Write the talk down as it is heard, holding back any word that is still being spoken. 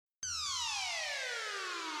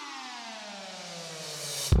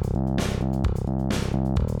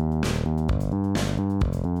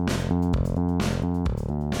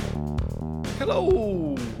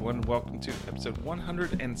Hello, and welcome to episode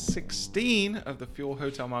 116 of the Fuel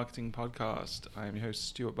Hotel Marketing Podcast. I am your host,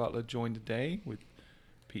 Stuart Butler, joined today with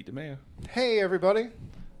Pete DeMeo. Hey, everybody. You've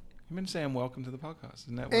been saying welcome to the podcast,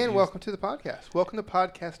 isn't that what And welcome to the podcast. Welcome to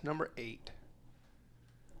podcast number 8.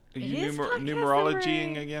 Are It you is podcast numerologying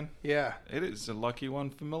number 8. again? Yeah. It is a lucky one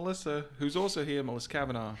for Melissa, who's also here, Melissa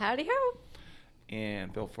Kavanaugh, Howdy ho.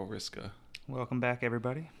 and Bill Forriska. Welcome back,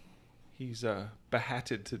 everybody. He's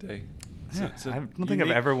behatted today. Yeah, I don't think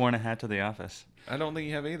I've ever worn a hat to the office. I don't think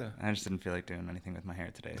you have either. I just didn't feel like doing anything with my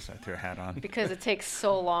hair today, so I threw a hat on. Because it takes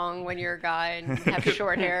so long when you're a guy and have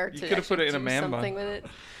short hair You to could've put it in a do man bun. something with it.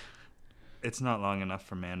 It's not long enough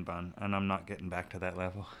for man bun, and I'm not getting back to that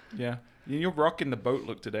level. Yeah. You're rocking the boat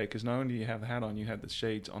look today because not only do you have the hat on, you have the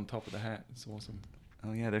shades on top of the hat. It's awesome.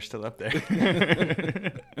 Oh, yeah, they're still up there.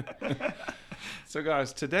 So,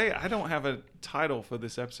 guys, today I don't have a title for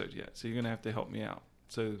this episode yet, so you're going to have to help me out.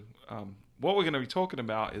 So, what we're going to be talking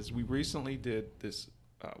about is we recently did this,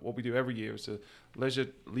 what we do every year is a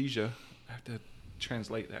leisure. I have to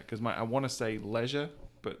translate that because I want to say leisure,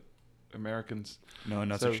 but Americans. No one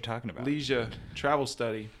knows what you're talking about. Leisure travel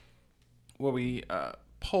study, where we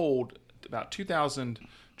polled about 2,000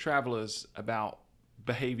 travelers about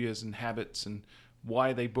behaviors and habits and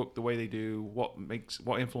why they book the way they do, what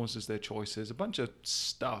influences their choices, a bunch of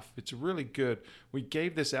stuff. It's really good. We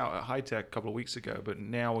gave this out at High Tech a couple of weeks ago, but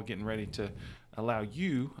now we're getting ready to allow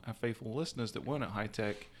you, our faithful listeners that weren't at High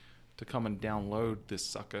Tech, to come and download this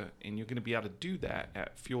sucker. And you're going to be able to do that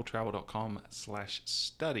at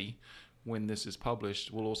fueltravel.com/study when this is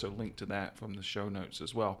published. We'll also link to that from the show notes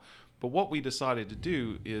as well. But what we decided to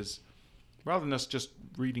do is, rather than us just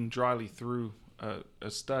reading dryly through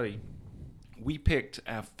a study, we picked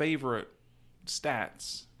our favorite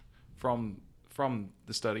stats from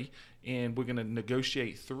the study, and we're going to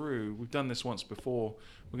negotiate through. We've done this once before.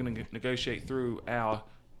 We're going to negotiate through our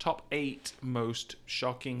top 8 most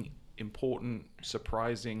shocking, important,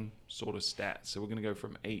 surprising sort of stats. So we're going to go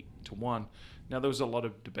from 8 to 1. Now, there was a lot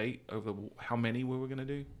of debate over how many we were going to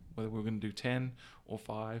do, whether we were going to do 10 or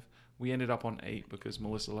 5. We ended up on 8 because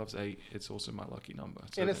Melissa loves 8. It's also my lucky number.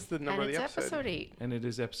 So And it's the number And of it's the episode. episode 8. and it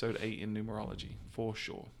is episode 8 in numerology, for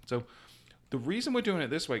sure. So the reason we're doing it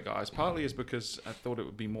this way, guys, partly is because I thought it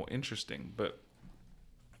would be more interesting, but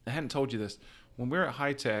I hadn't told you this. When we're at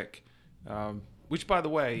High Tech, which, by the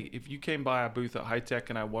way, if you came by our booth at High Tech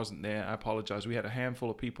and I wasn't there, I apologize. We had a handful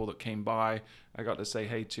of people that came by. I got to say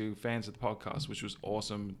hey to fans of the podcast, which was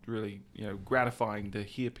awesome, really gratifying to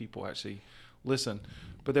hear people actually listen.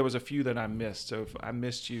 But there was a few that I missed. So if I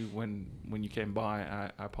missed you when you came by,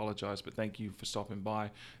 I apologize. But thank you for stopping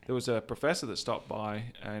by. There was a professor that stopped by,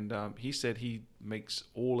 and he said he makes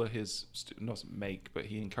all of his but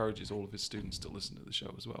he encourages all of his students to listen to the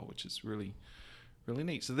show as well, which is really, really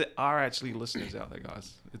neat. So there are actually listeners out there,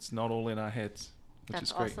 guys. It's not all in our heads, which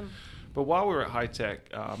That's is great. awesome. But while we were at High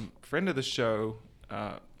Tech, friend of the show,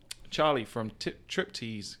 Charlie from Trip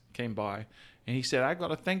Tease came by. And he said, I got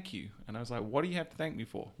to thank you. And I was like, what do you have to thank me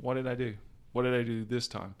for? What did I do? What did I do this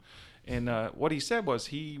time? And what he said was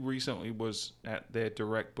he recently was at their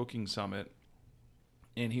direct booking summit,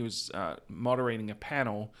 and he was moderating a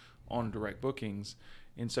panel on direct bookings.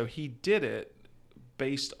 And so he did it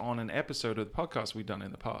based on an episode of the podcast we'd done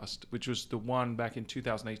in the past, which was the one back in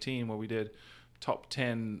 2018 where we did top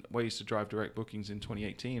 10 ways to drive direct bookings in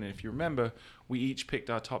 2018. And if you remember, we each picked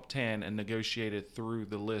our top 10 and negotiated through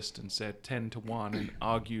the list and said 10 to 1 and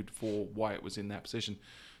argued for why it was in that position.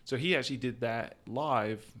 So he actually did that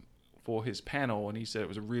live for his panel, and he said it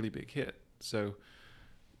was a really big hit. So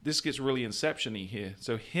this gets really inception-y here.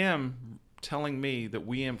 So him telling me that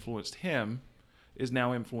we influenced him is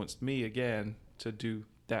now influenced me again to do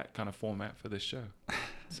that kind of format for this show.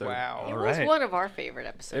 So Wow. It All was right. one of our favorite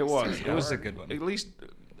episodes. It was. It was a good one. At least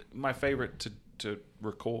my favorite to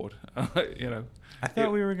record. I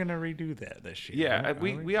thought we were going to redo that this year. Yeah, Are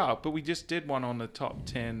we are, but we just did one on the top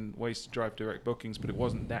 10 ways to drive direct bookings, but it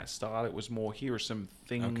wasn't that style. It was more, here are some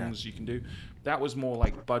things you can do. That was more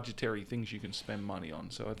like budgetary things you can spend money on.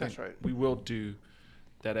 So I think That's right. we will do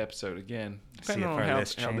that episode again. See Depending if on our how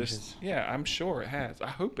list this. changes. Yeah, I'm sure it has. I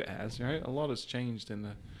hope it has. Right, a lot has changed in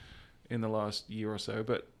the last year or so,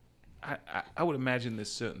 but I would imagine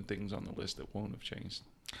there's certain things on the list that won't have changed.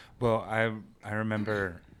 Well, I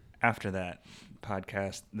remember after that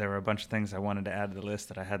podcast, there were a bunch of things I wanted to add to the list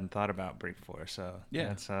that I hadn't thought about before. So Yeah.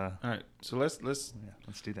 that's All right, so let's let's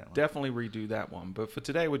do that one. definitely redo that one. But for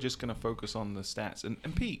today, we're just going to focus on the stats. And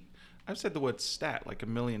Pete, I've said the word stat like a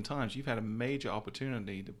million times. You've had a major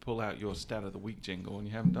opportunity to pull out your stat of the week jingle, and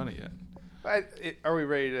you haven't done it yet. Are we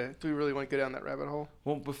ready to? Do we really want to go down that rabbit hole?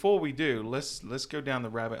 Well, before we do, let's go down the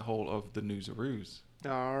rabbit hole of the news-a-roos.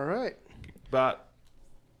 All right. But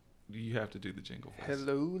you have to do the jingle first.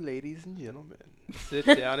 Hello, ladies and gentlemen. Sit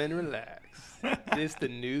down and relax. This the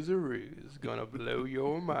news-a-roos gonna blow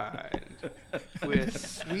your mind with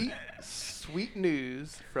sweet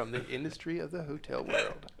news from the industry of the hotel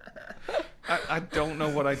world. I don't know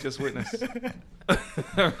what I just witnessed.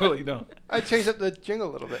 I really don't. I changed up the jingle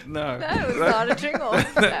a little bit. No. That was not a jingle.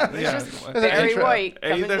 That was Yeah. just That's an Barry intro. White. A,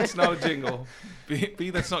 coming that's in. not a jingle. B,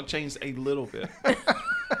 that's not changed a little bit.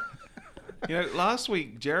 You know, last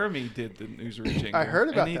week Jeremy did the newsroom jingle. I heard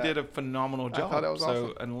about and he that. did a phenomenal I job. thought that was so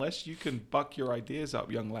awesome. unless you can buck your ideas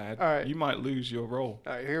up, young lad, All right. you might lose your role.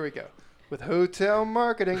 All right, here we go. With hotel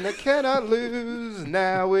marketing that cannot lose,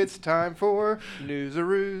 now it's time for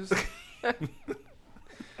news-a-roos.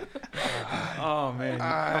 Oh man,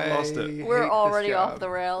 I lost it. hate We're this already job. off the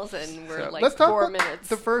rails, and we're So, like let's talk 4 about minutes.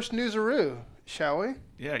 the first news-a-roo, shall we?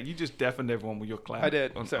 Yeah, you just deafened everyone with your clap. I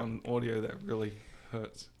did, on, so- on audio. That really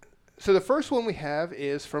hurts. So the first one we have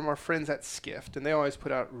is from our friends at Skift, and they always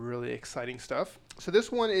put out really exciting stuff. So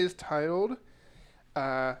this one is titled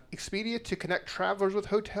Expedia to connect travelers with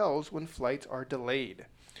hotels when flights are delayed.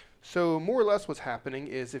 So more or less what's happening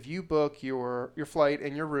is if you book your flight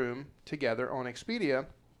and your room together on Expedia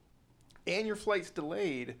and your flight's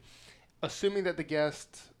delayed, assuming that the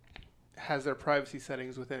guest has their privacy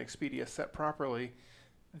settings within Expedia set properly,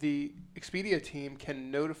 the Expedia team can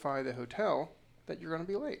notify the hotel that you're going to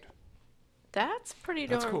be late. That's pretty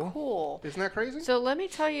That's darn cool. Isn't that crazy? So let me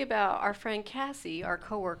tell you about our friend Cassie, our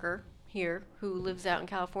coworker here, who lives out in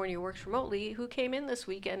California, works remotely, who came in this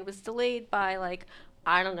weekend, was delayed by like,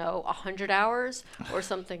 I don't know, 100 hours or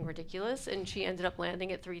something ridiculous, and she ended up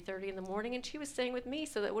landing at 3:30 in the morning, and she was staying with me,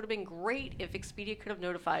 so that would have been great if Expedia could have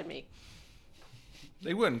notified me.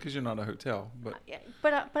 They wouldn't because you're not a hotel. But Yeah,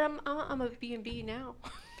 but I'm a B&B now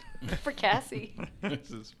for Cassie.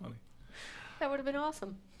 this is funny. That would have been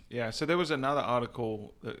awesome. Yeah, so there was another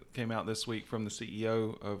article that came out this week from the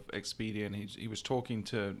CEO of Expedia, and he was talking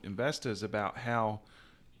to investors about how,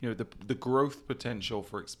 you know, the growth potential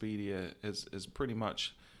for Expedia is pretty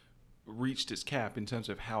much reached its cap in terms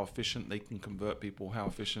of how efficient they can convert people, how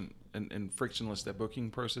efficient and frictionless their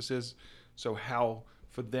booking process is. So how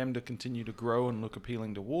for them to continue to grow and look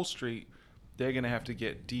appealing to Wall Street, they're going to have to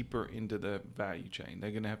get deeper into the value chain.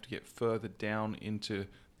 They're going to have to get further down into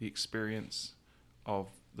the experience of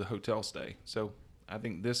the hotel stay. So I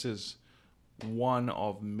think this is one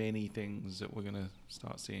of many things that we're going to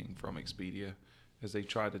start seeing from Expedia as they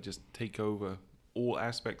try to just take over all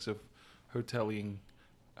aspects of hoteling.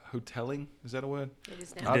 Hoteling, is that a word? It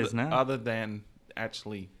is now. It is now. Other than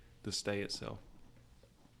actually the stay itself.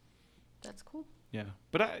 That's cool. Yeah,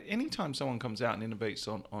 but anytime someone comes out and innovates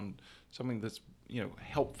on something that's, you know,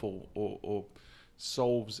 helpful or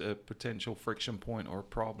solves a potential friction point or a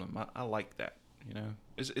problem, I like that. You know,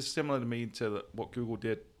 it's similar to me to what Google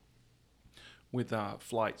did with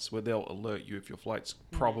flights, where they'll alert you if your flight's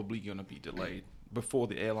probably going to be delayed before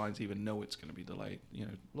the airlines even know it's going to be delayed. You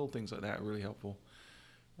know, little things like that are really helpful.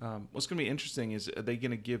 What's going to be interesting is, are they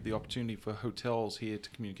going to give the opportunity for hotels here to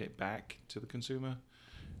communicate back to the consumer?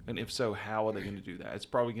 And if so, how are they going to do that? It's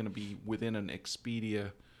probably going to be within an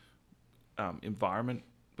Expedia environment,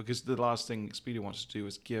 because the last thing Expedia wants to do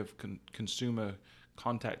is give consumer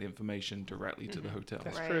contact information directly to the hotel.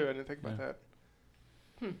 That's Right. true. I didn't think about Yeah.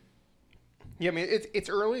 that. Yeah, I mean, it's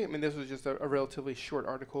early. I mean, this was just a relatively short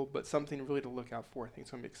article, but something really to look out for. I think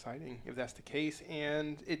it's going to be exciting if that's the case.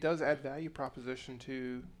 And it does add value proposition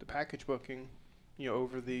to the package booking, you know,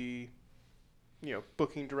 over the, you know,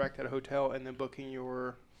 booking direct at a hotel and then booking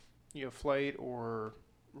your, you know, flight or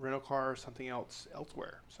rental car or something else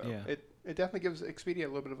elsewhere. So Yeah. it definitely gives Expedia a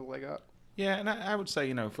little bit of a leg up. Yeah, and I would say,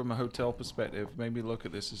 you know, from a hotel perspective, maybe look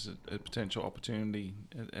at this as a potential opportunity,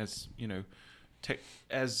 as you know,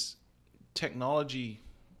 as technology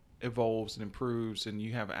evolves and improves, and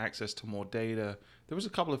you have access to more data. There was a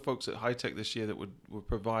couple of folks at High Tech this year that were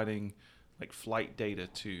providing like flight data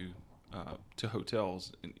to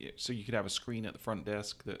hotels, so you could have a screen at the front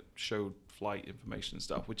desk that showed flight information and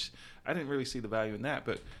stuff, which I didn't really see the value in that.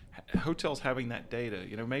 But hotels having that data,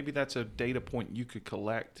 you know, maybe that's a data point you could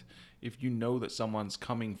collect if you know that someone's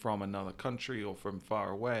coming from another country or from far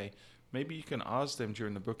away. Maybe you can ask them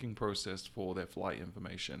during the booking process for their flight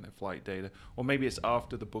information, their flight data, or maybe it's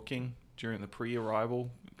after the booking during the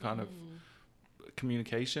pre-arrival kind of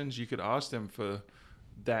communications. You could ask them for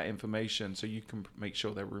that information so you can make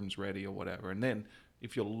sure their room's ready or whatever. And then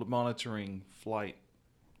if you're monitoring flight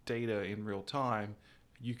data in real time,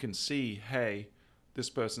 you can see, hey, this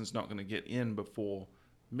person's not going to get in before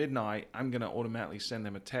midnight. I'm going to automatically send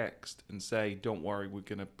them a text and say, don't worry, we're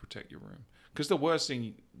going to protect your room. Because the worst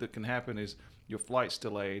thing that can happen is your flight's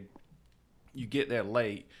delayed, you get there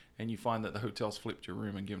late, and you find that the hotel's flipped your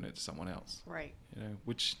room and given it to someone else. Right.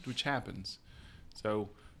 Which happens. So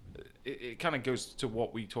it kind of goes to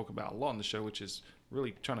what we talk about a lot on the show, which is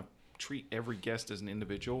really trying to treat every guest as an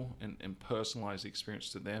individual and personalize the experience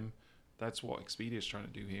to them. That's what Expedia is trying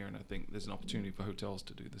to do here, and I think there's an opportunity for hotels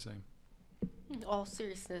to do the same. In all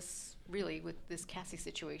seriousness, really, with this Cassie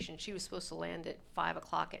situation, she was supposed to land at 5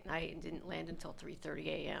 o'clock at night and didn't land until 3:30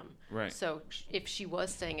 a.m. Right. So if she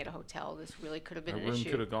was staying at a hotel, this really could have been Her an room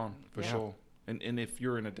issue. could have gone, for Yeah. sure. And if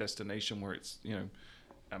you're in a destination where it's,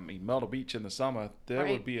 Myrtle Beach in the summer, there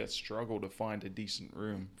Right. would be a struggle to find a decent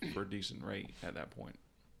room for a decent rate at that point.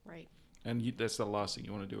 Right. And that's the last thing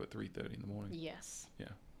you want to do at 3:30 in the morning. Yes. Yeah.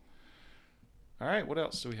 All right, what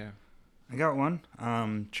else do we have? I got one.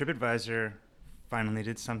 TripAdvisor finally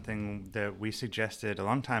did something that we suggested a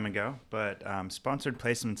long time ago, but sponsored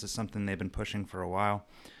placements is something they've been pushing for a while.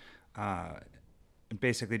 It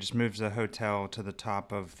basically just moves the hotel to the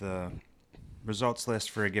top of the results list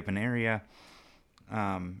for a given area,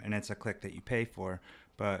 and it's a click that you pay for.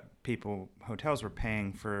 But hotels were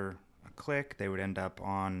paying for a click. They would end up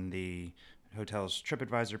on the hotel's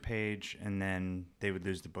TripAdvisor page, and then they would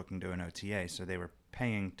lose the booking to an OTA. So they were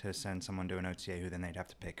paying to send someone to an OTA who then they'd have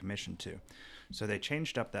to pay commission to. So they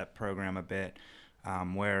changed up that program a bit,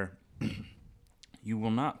 where you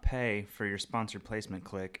will not pay for your sponsored placement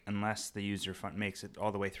click unless the user makes it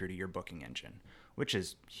all the way through to your booking engine, which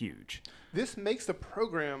is huge. This makes the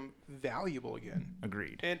program valuable again.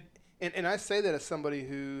 Agreed. And I say that as somebody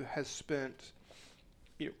who has spent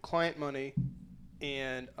client money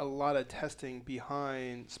and a lot of testing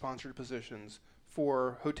behind sponsored positions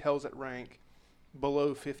for hotels that rank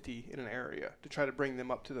below 50 in an area to try to bring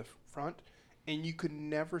them up to the front. And you could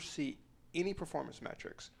never see any performance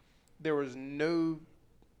metrics. There was no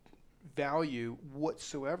value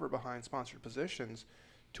whatsoever behind sponsored positions,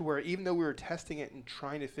 to where even though we were testing it and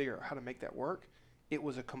trying to figure out how to make that work, it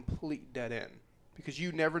was a complete dead end. Because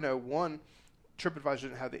you never know, one, TripAdvisor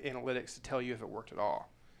didn't have the analytics to tell you if it worked at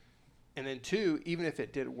all. And then two, even if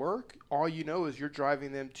it did work, all you know is you're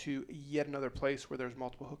driving them to yet another place where there's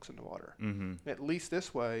multiple hooks in the water. Mm-hmm. At least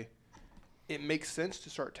this way, it makes sense to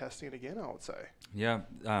start testing it again, I would say. Yeah.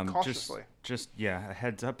 Cautiously. Just a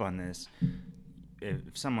heads up on this.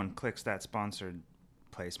 If someone clicks that sponsored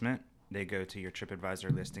placement, they go to your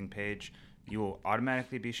TripAdvisor listing page, you will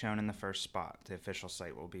automatically be shown in the first spot. The official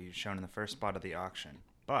site will be shown in the first spot of the auction.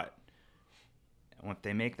 But if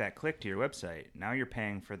they make that click to your website, now you're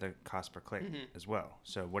paying for the cost per click as well.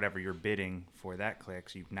 So whatever you're bidding for that click,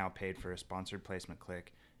 so you've now paid for a sponsored placement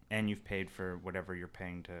click, and you've paid for whatever you're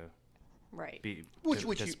paying to Right.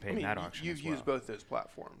 participate in that auction you've as well. used both those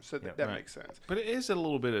platforms, so Yep. that Right. makes sense. But it is a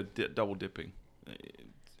little bit of double dipping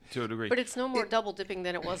to a degree. But it's no more double dipping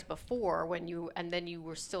than it was before when you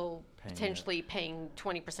were still Paying potentially paying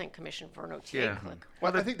 20% commission for an OTA Yeah. click.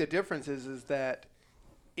 Well, I think the difference is that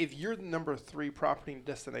if you're the number 3 property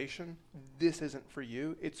destination, this isn't for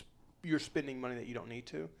you. You're spending money that you don't need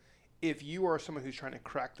to. If you are someone who's trying to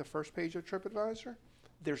crack the first page of TripAdvisor,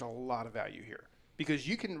 there's a lot of value here, because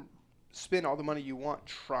you can spend all the money you want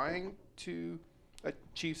trying to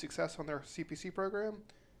achieve success on their CPC program,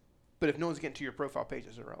 but if no one's getting to your profile page,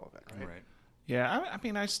 it's irrelevant, right? Right. Yeah, I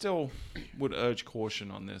mean, I still would urge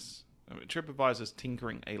caution on this. I mean, TripAdvisor's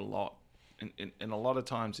tinkering a lot, and a lot of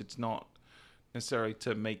times it's not necessarily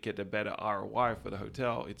to make it a better ROI for the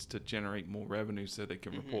hotel. It's to generate more revenue so they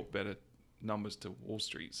can report better numbers to Wall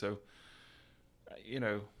Street. So,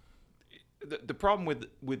 the problem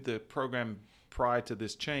with the program prior to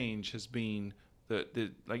this change has been that,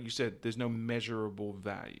 like you said, there's no measurable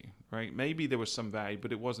value, right? Maybe there was some value,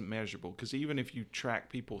 but it wasn't measurable, because even if you track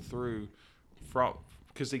people through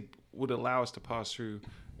because they would allow us to pass through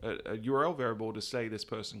a URL variable to say this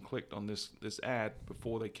person clicked on this ad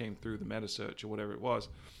before they came through the meta search or whatever it was,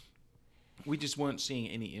 we just weren't seeing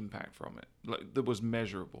any impact from it that was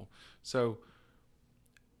measurable. So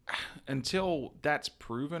until that's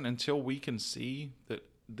proven, until we can see that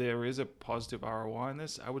there is a positive ROI in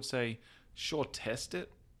this, I would say, sure, test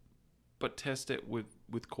it, but test it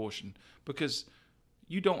with caution, because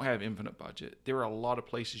you don't have infinite budget. There are a lot of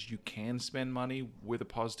places you can spend money with a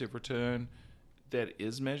positive return that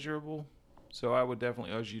is measurable. So I would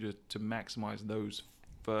definitely urge you to maximize those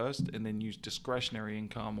first, and then use discretionary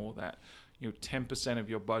income, or that 10% of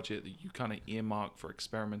your budget that you kind of earmark for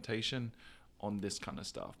experimentation on this kind of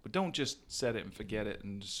stuff. But don't just set it and forget it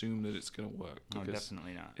and assume that it's going to work. No, because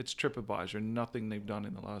definitely not. it's TripAdvisor, and nothing they've done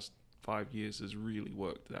in the last 5 years has really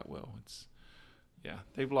worked that well.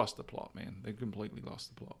 They've lost the plot, man. They've completely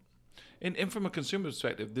lost the plot. And from a consumer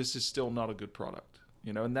perspective, this is still not a good product.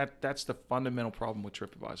 And that's the fundamental problem with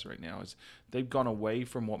TripAdvisor right now is they've gone away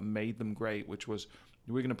from what made them great, which was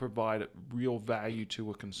we're going to provide real value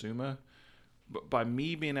to a consumer. But by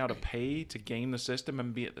me being able to pay to game the system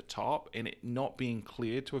and be at the top, and it not being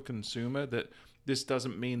clear to a consumer that this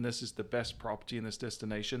doesn't mean this is the best property in this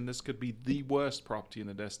destination. This could be the worst property in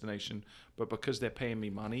the destination, but because they're paying me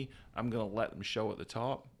money, I'm going to let them show at the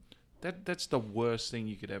top. That's the worst thing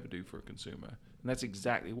you could ever do for a consumer. And that's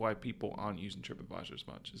exactly why people aren't using TripAdvisor as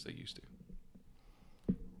much as they used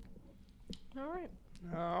to. All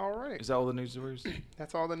right. Is that all the news-aroos?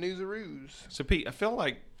 That's all the news-aroos. So, Pete, I feel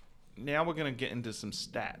like now we're going to get into some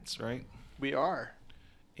stats, right? We are.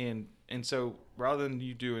 And so rather than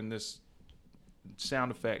you doing this sound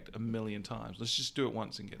effect a million times, let's just do it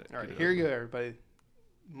once and get it. All right, here you go, everybody.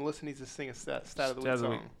 Melissa needs to sing a stat of the week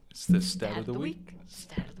song. It's the stat of the week.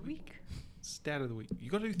 Stat of the week. Stat of the week. You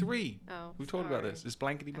got to do 3. Oh, we talked about sorry. this. It's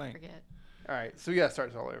blankety I blank. forget. All right, so we got to start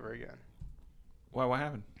this all over again. Why? What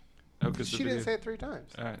happened? Oh, because She didn't say it 3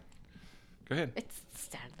 times. All right. Go ahead. It's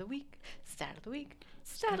stat of the week. Stat of the week.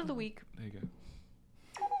 Stat of the week. There you go.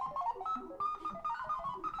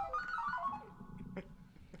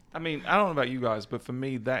 I mean, I don't know about you guys, but for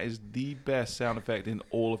me, that is the best sound effect in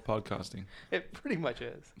all of podcasting. It pretty much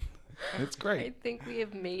is. It's I great. think we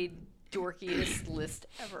have made dorkiest list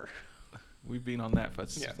ever. We've been on that for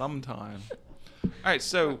some time. All right,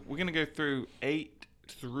 so we're going to go through 8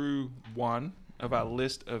 through 1 of our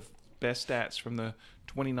list of best stats from the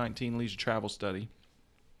 2019 Leisure Travel Study.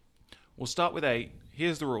 We'll start with 8.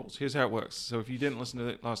 Here's the rules. Here's how it works. So if you didn't listen to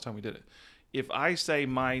it last time we did it, if I say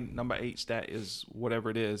my number 8 stat is whatever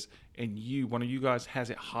it is, and one of you guys has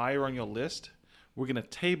it higher on your list, we're going to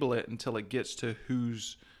table it until it gets to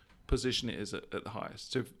whose position it is at the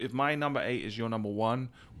highest. So if my number 8 is your number 1,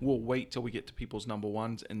 we'll wait till we get to people's number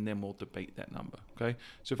 1s, and then we'll debate that number. Okay?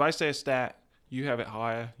 So if I say a stat, you have it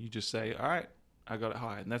higher, you just say, all right, I got it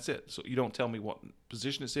higher, and that's it. So you don't tell me what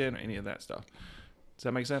position it's in or any of that stuff. Does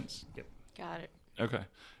that make sense? Yep. Got it. Okay.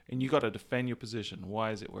 And you got to defend your position.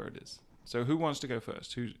 Why is it where it is? So who wants to go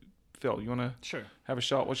first? Phil, you want to Sure. have a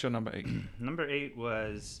shot? What's your number 8? Number 8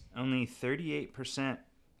 was only 38%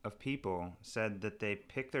 of people said that they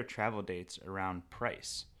pick their travel dates around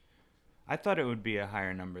price. I thought it would be a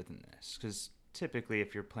higher number than this because typically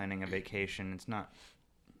if you're planning a vacation, it's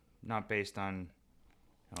not based on...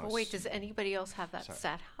 Oh, wait, does anybody else have that Sorry.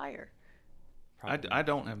 stat higher? I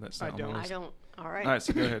don't have that stat. I don't. I don't. All right. All right,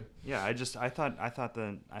 so go ahead. Yeah, I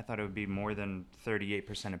thought it would be more than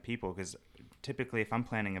 38% of people because typically if I'm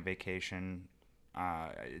planning a vacation, I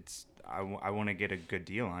want to get a good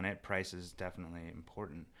deal on it. Price is definitely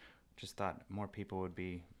important. Just thought more people would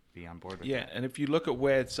be on board with that. And if you look at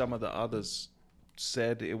where some of the others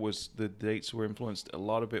said it was the dates were influenced, a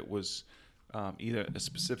lot of it was either a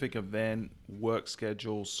specific event, work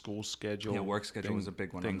schedule, school schedule. Yeah, work schedule was a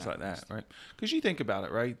big one on Things that like that, list. right? Because you think about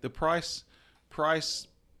it, right? The price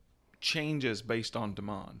changes based on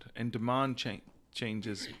demand, and demand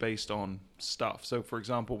changes based on stuff. So, for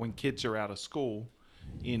example, when kids are out of school,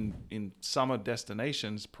 in summer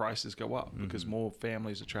destinations, prices go up because more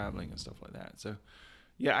families are traveling and stuff like that. So,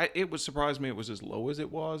 yeah, it would surprise me it was as low as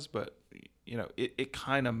it was, but it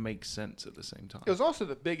kind of makes sense at the same time. It was also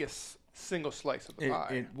the biggest single slice of the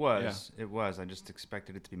pie. It was. I just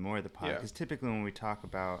expected it to be more of the pie Yeah. because typically when we talk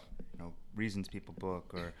about reasons people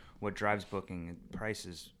book or what drives booking, price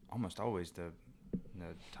is almost always the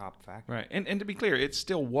top factor. Right, and to be clear, it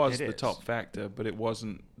still was It the is. top factor, but it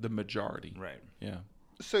wasn't the majority. Right. Yeah.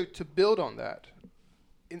 So to build on that,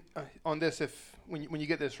 on this, when you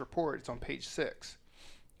get this report, it's on page 6.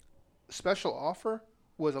 Special offer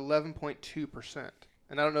was 11.2%,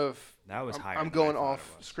 and I don't know if That was higher I'm than going I thought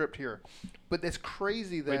off it was. script here, but it's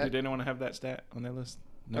crazy that Wait, did anyone have that stat on their list?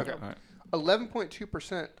 No. Okay. All right.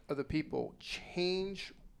 11.2% of the people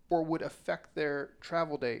change or would affect their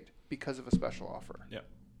travel date because of a special offer. Yep.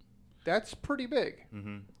 That's pretty big.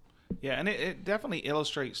 Mm-hmm. Yeah, and it definitely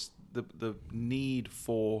illustrates the need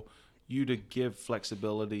for you to give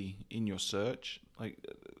flexibility in your search. Like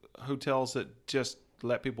hotels that just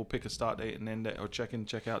let people pick a start date and end date or check-in,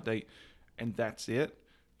 check-out date, and that's it.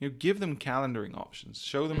 Give them calendaring options.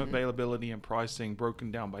 Show them availability and pricing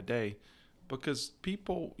broken down by day, because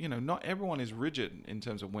people, not everyone is rigid in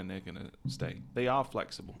terms of when they're going to stay. They are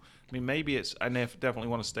flexible. I mean, maybe I definitely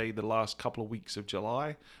want to stay the last couple of weeks of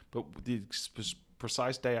July, but the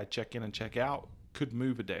precise day I check in and check out could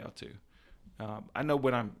move a day or two. I know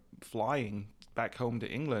when I'm flying back home to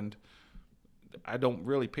England, I don't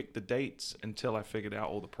really pick the dates until I figured out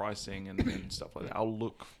all the pricing and stuff like that.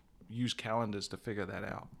 I'll use calendars to figure that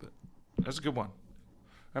out. But that's a good one.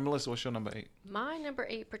 All right, Melissa, what's your number 8? My number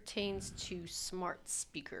 8 pertains to smart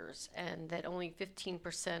speakers, and that only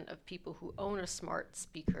 15% of people who own a smart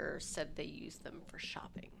speaker said they use them for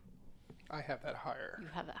shopping. I have that higher. You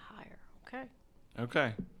have that higher. Okay.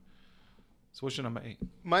 Okay. So what's your number 8?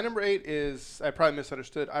 My number 8 is, I probably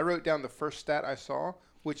misunderstood. I wrote down the first stat I saw,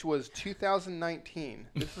 which was 2019.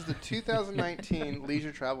 This is the 2019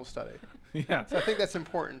 leisure travel study. Yeah. So I think that's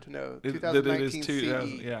important to know. That 2019 it is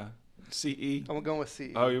 2000, CE. yeah. CE? I'm going with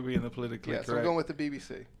CE. Oh, you're being the politically Yes, correct. I'm going with the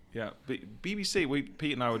BBC. Yeah, BBC.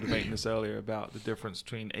 Pete and I were debating this earlier about the difference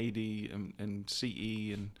between AD and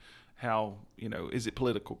CE and how, is it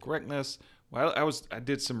political correctness? Well, I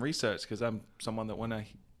did some research because I'm someone that when I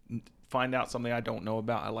find out something I don't know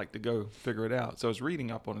about, I like to go figure it out. So I was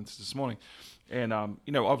reading up on it this morning, and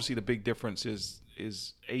obviously the big difference is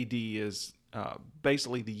AD is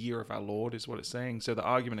basically the year of our Lord is what it's saying. So the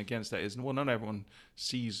argument against that is, well, not everyone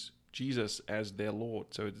sees Jesus as their Lord,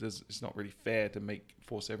 so it's not really fair to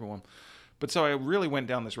force everyone. But so I really went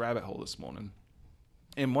down this rabbit hole this morning,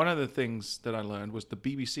 and one of the things that I learned was the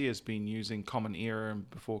BBC has been using Common Era and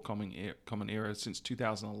before Common Era since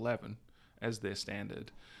 2011 as their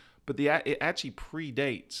standard, but it actually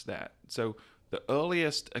predates that. So the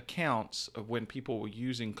earliest accounts of when people were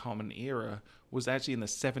using Common Era was actually in the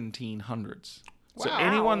 1700s. So Wow.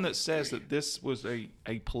 anyone that says that this was a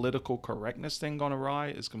political correctness thing gone awry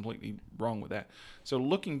is completely wrong with that. So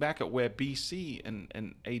looking back at where BC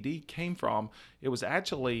and AD came from, it was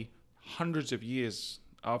actually hundreds of years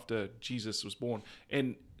after Jesus was born.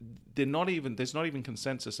 And there's not even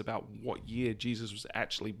consensus about what year Jesus was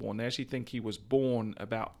actually born. They actually think he was born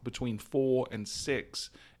about between 4 and 6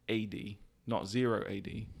 AD, not 0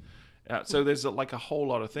 AD. So there's like a whole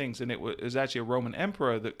lot of things. And it was actually a Roman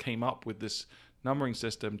emperor that came up with this numbering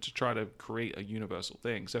system to try to create a universal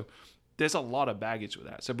thing. So there's a lot of baggage with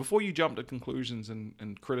that. So before you jump to conclusions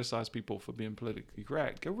and criticize people for being politically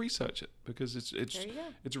correct, go research it because it's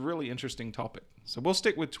a really interesting topic. So we'll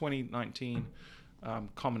stick with 2019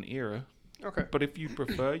 Common Era. Okay. But if you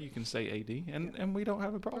prefer, you can say AD, and we don't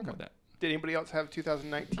have a problem with that. Did anybody else have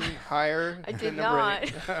 2019 higher? I than did number not.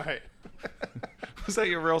 8? All right. Was that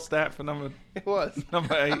your real stat for number It was.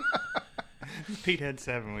 8? Pete had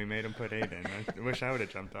 7. We made him put 8 in. I wish I would have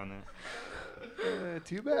jumped on that.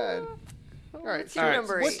 Too bad. All right. What's your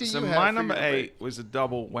number What 8? do you So have my for number your 8 was a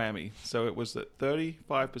double whammy. So it was that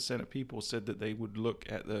 35% of people said that they would look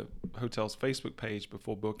at the hotel's Facebook page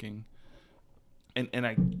before booking. And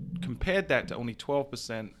I compared that to only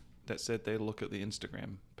 12% that said they look at the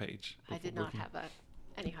Instagram page. I did before not booking. have that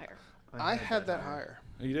any higher. I had that higher.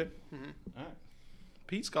 Oh, you did? Mm-hmm. All right.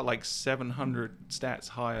 Pete's got like 700 stats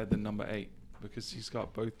higher than number 8 because he's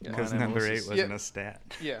got both. mine Because and number 8 Melissa's. wasn't a stat.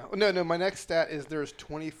 Yeah. No. My next stat is there's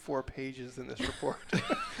 24 pages in this report.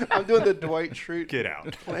 I'm doing the Dwight Schrute Get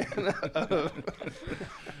out. plan of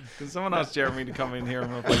Can someone ask Jeremy to come in here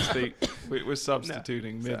and replace Pete? We're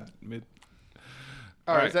substituting No. mid.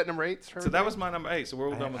 All right, right. is that number 8? So that was my number 8. So we're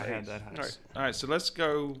all done with I 8. had that high. All right. All right. So let's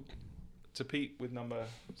go to Pete with number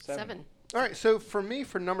 7. All right, so for me,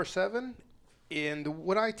 for number 7, and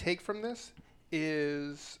what I take from this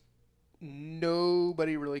is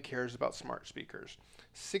nobody really cares about smart speakers.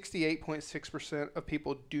 68.6% of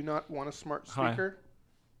people do not want a smart High. speaker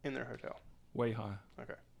in their hotel. Way higher.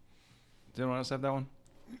 Okay. Did anyone else have that one?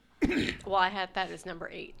 Well, I had that as number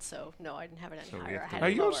 8, so no, I didn't have it any So we higher. I have to- had Oh,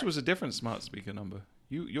 it yours lower. was a different smart speaker number.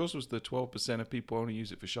 Yours was the 12% of people only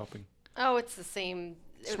use it for shopping. Oh, it's the same.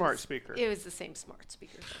 it Smart was- speaker. It was the same smart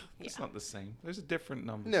speaker thing. Yeah. It's not the same. There's a different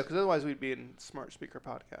number. No, because otherwise we'd be in smart speaker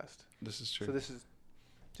podcast. This is true. So this is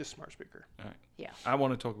just smart speaker. All right. Yeah. I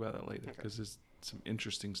want to talk about that later Okay. because there's some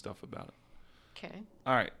interesting stuff about it. Okay.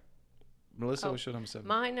 All right. Melissa, Oh, what's your number 7?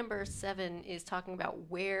 My number 7 is talking about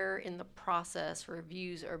where in the process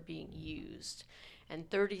reviews are being used. And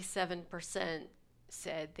 37%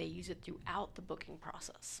 said they use it throughout the booking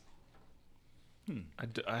process.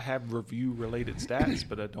 I have review-related stats,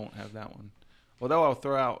 but I don't have that one. Although I'll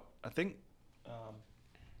throw out, I think...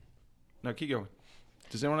 no, keep going.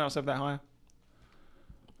 Does anyone else have that higher?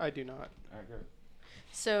 I do not. All right, good.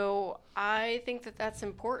 So I think that that's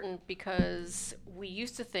important because we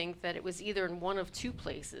used to think that it was either in one of two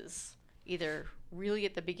places, either really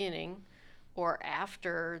at the beginning or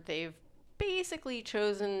after they've basically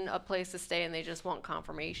chosen a place to stay and they just want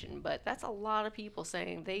confirmation. But that's a lot of people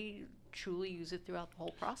saying they truly use it throughout the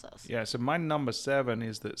whole process. Yeah, so my number 7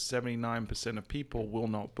 is that 79% of people will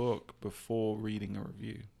not book before reading a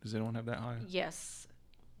review. Does anyone have that higher? Yes.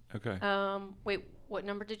 Okay. Wait, what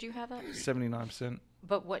number did you have that? 79%,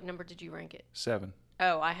 But what number did you rank it? 7.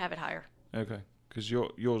 Oh, I have it higher. Okay. Because your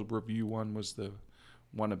review one was the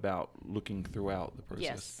one about looking throughout the process.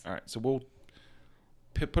 Yes. All right, so we'll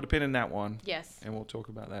put a pin in that one, Yes. and we'll talk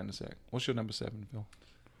about that in a sec. What's your number 7, Phil?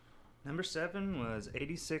 Number 7 was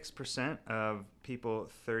 86% of people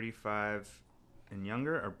 35 and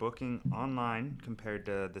younger are booking online compared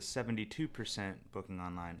to the 72% booking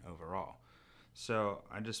online overall. So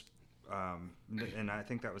I just, and I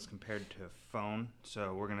think that was compared to phone.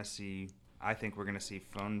 So I think we're going to see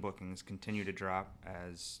phone bookings continue to drop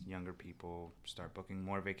as younger people start booking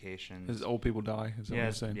more vacations. As old people die, is that what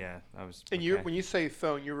you're saying? Yeah, I was. And okay. when you say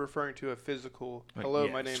phone, you're referring to a physical, Like, hello,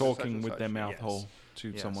 yeah, my name is Talking such with and their such. mouth Yes. hole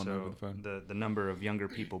to someone so over the phone. The number of younger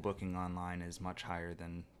people booking online is much higher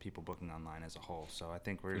than people booking online as a whole. So I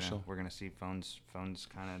think we're gonna see phones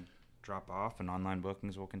kind of drop off, and online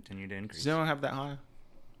bookings will continue to increase. Does anyone have that higher?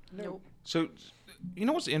 Nope. So, you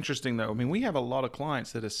know what's interesting, though? I mean, we have a lot of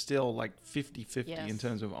clients that are still like 50-50 in Yes.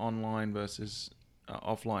 terms of online versus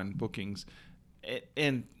offline bookings.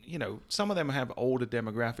 And, you know, some of them have older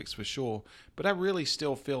demographics for sure, but I really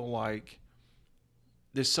still feel like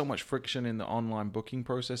there's so much friction in the online booking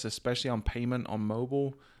process, especially on payment on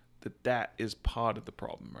mobile, that is part of the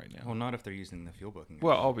problem right now. Well, not if they're using the fuel booking.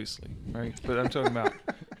 Well, obviously, right? But I'm talking about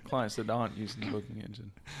clients that aren't using the booking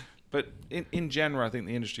engine. But in general, I think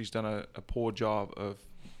the industry's done a poor job of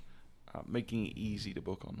making it easy to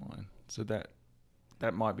book online. So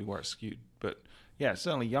that might be where it's skewed. But yeah,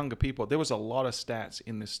 certainly younger people. There was a lot of stats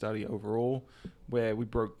in this study overall where we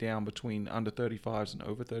broke down between under 35s and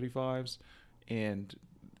over 35s. And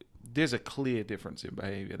there's a clear difference in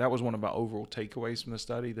behavior. That was one of our overall takeaways from the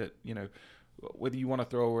study, that, you know, whether you want to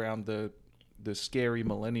throw around the scary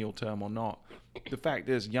millennial term or not, the fact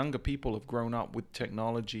is younger people have grown up with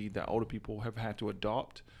technology that older people have had to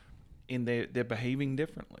adopt, and they're behaving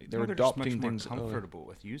differently. They're adopting just much things more early. comfortable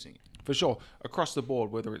with using it. For sure, across the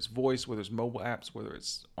board, whether it's voice, whether it's mobile apps, whether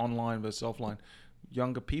it's online versus offline,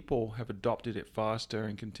 younger people have adopted it faster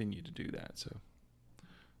and continue to do that. So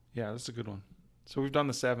yeah, that's a good one. So we've done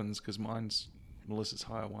the 7s because mine's Melissa's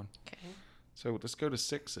higher one. Okay. So let's go to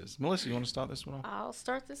 6s. Melissa, you want to start this one off? I'll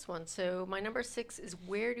start this one. So my number 6 is,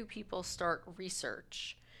 where do people start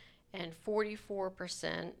research? And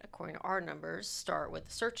 44%, according to our numbers, start with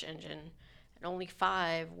the search engine, and only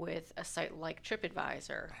 5 with a site like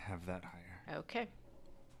TripAdvisor. I have that higher. Okay.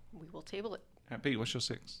 We will table it. Pete, what's your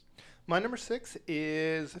 6? My number 6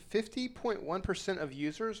 is 50.1% of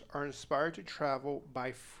users are inspired to travel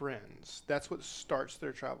by friends. That's what starts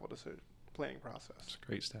their travel planning process. It's a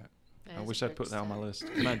great stat. That I is wish a I'd good put that on my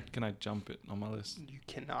stat. list. Can I jump it on my list? You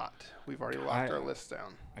cannot. We've already locked our list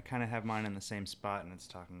down. I kind of have mine in the same spot, and it's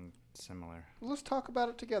talking similar. Let's talk about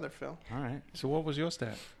it together, Phil. All right. So what was your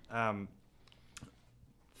stat?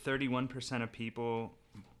 31% of people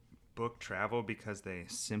book travel because they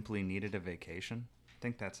simply needed a vacation. I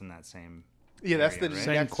think that's in that same. Yeah, that's area, the right?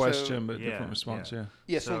 Same that's question, but Yeah, different response. yeah. Yeah.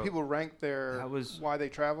 Yeah, so when So, people rank their that was- why they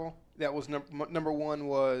travel, that was number 1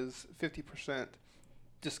 was 50%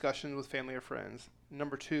 discussion with family or friends.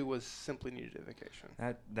 Number 2 was simply needed a vacation.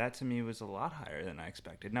 That to me was a lot higher than I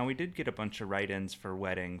expected. Now, we did get a bunch of write-ins for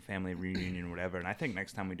wedding, family reunion, whatever, and I think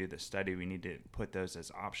next time we do this study, we need to put those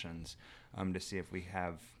as options to see if we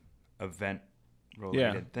have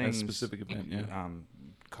event-related A things specific event. Yeah.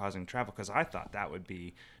 causing travel, because I thought that would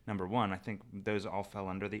be number 1. I think those all fell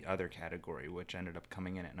under the other category, which ended up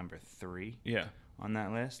coming in at number 3 Yeah. on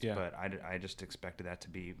that list. Yeah. But I just expected that to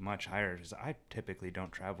be much higher, because I typically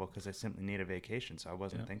don't travel because I simply need a vacation, so I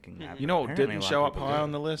wasn't thinking that. You know what Apparently didn't a lot show of up people high do.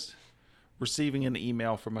 on the list? Receiving an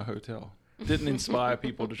email from a hotel didn't inspire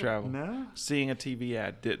people to travel. No, Seeing a TV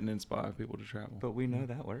ad didn't inspire people to travel. but we know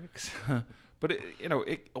that works. But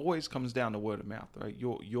it always comes down to word of mouth, right?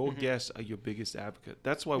 Your guests are your biggest advocate.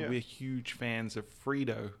 That's why Yeah. we're huge fans of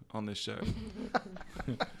Frito on this show.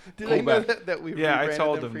 Did they know Callback. that we Yeah, I rebranded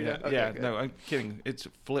told them them. Frito? Yeah, Okay, yeah. good. No, I'm kidding. It's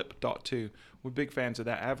Flip.2. We're big fans of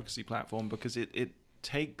that advocacy platform because it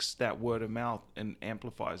takes that word of mouth and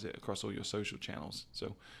amplifies it across all your social channels.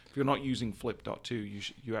 So if you're not using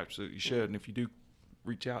Flip.2, you absolutely should. And if you do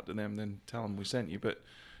reach out to them, then tell them we sent you. But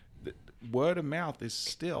the word of mouth is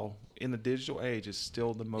still, in the digital age, is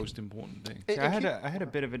still the most important thing. And- So and I had a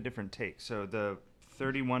bit of a different take. So the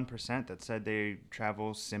 31% that said they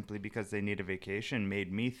travel simply because they need a vacation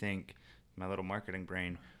made me think, my little marketing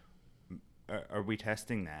brain, are we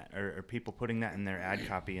testing that? Are people putting that in their ad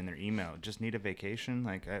copy in their email? Just need a vacation?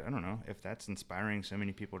 Like, I don't know if that's inspiring so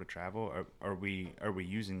many people to travel. Are we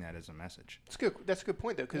using that as a message? It's good. That's a good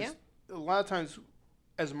point, though, because a lot of times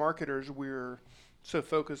as marketers, we're so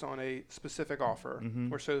focused on a specific offer. Mm-hmm.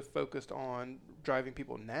 We're so focused on driving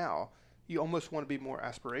people now. You almost want to be more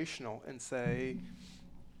aspirational and say,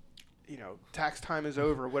 you know, tax time is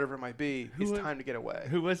over, whatever it might be. It's time to get away.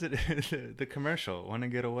 Who was it? The commercial, Want to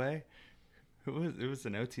Get Away? Who was it? Was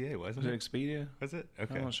an OTA, wasn't Was it? it Expedia? Was it?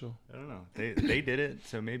 Okay. I'm not sure. I don't know. They did it,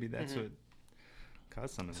 so maybe that's what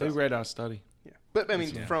caused some of They this. read our study. Yeah. But, I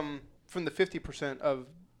mean, Yeah. from the 50% of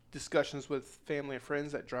discussions with family and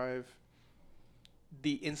friends that drive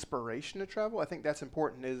the inspiration to travel, I think that's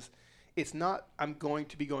important. It's not, I'm going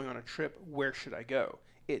to be going on a trip, where should I go?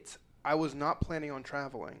 It's, I was not planning on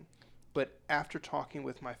traveling, but after talking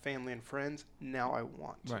with my family and friends, now I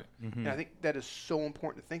want to. Right. Mm-hmm. And I think that is so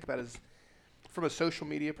important to think about, is from a social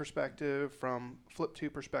media perspective, from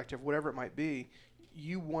Flip2 perspective, whatever it might be,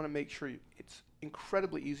 you want to make sure it's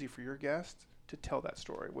incredibly easy for your guest to tell that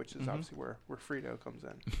story, which is obviously where Frito comes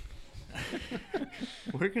in.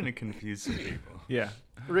 We're going to confuse some people. Yeah.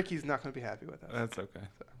 Ricky's not going to be happy with us. That's okay.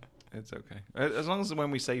 It's okay. As long as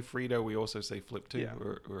when we say Frito, we also say Flip too. Yeah.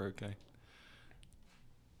 We're okay.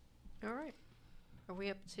 All right. Are we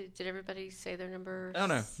up to? Did everybody say their number? Oh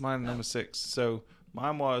no, mine number 6. So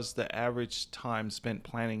mine was the average time spent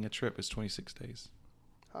planning a trip is 26 days.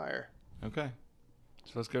 Higher. Okay.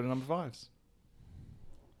 So let's go to number 5s.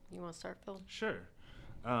 You want to start, Phil? Sure.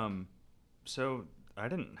 So I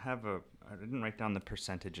didn't write down the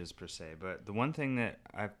percentages per se, but the one thing that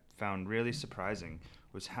I found really surprising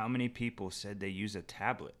was how many people said they use a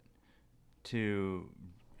tablet to,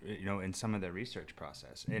 in some of their research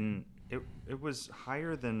process. And it was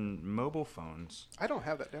higher than mobile phones. I don't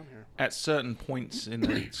have that down here. At certain points in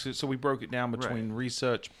the so we broke it down between Right.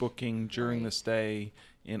 research, booking, during Right. the stay,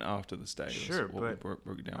 and after the stay. That's Sure, what we but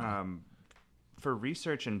broke it down. For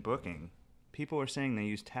research and booking, people are saying they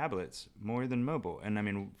use tablets more than mobile. And I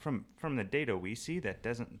mean, from the data we see, that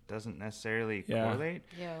doesn't necessarily Yeah. correlate.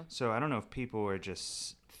 Yeah. So I don't know if people are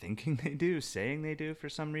just thinking they do, saying they do for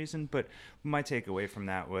some reason. But my takeaway from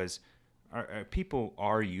that was, people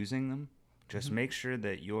are using them. Just make sure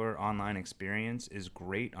that your online experience is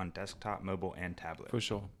great on desktop, mobile, and tablet. For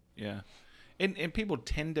sure. Yeah. And people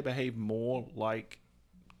tend to behave more like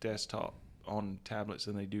desktop on tablets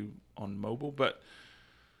than they do on mobile. But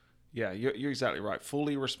yeah, you're exactly right.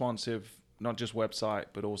 Fully responsive, not just website,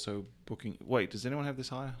 but also booking. Wait, does anyone have this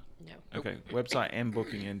higher? No. Okay, website and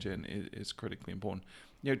booking engine is critically important.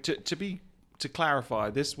 To clarify,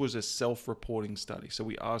 this was a self-reporting study, so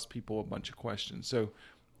we asked people a bunch of questions. So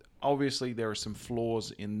obviously there are some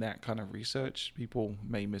flaws in that kind of research. People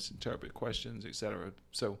may misinterpret questions, etc.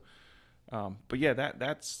 So, but yeah,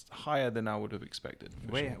 that's higher than I would have expected.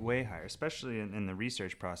 for sure. Way higher, especially in the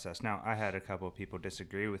research process. Now, I had a couple of people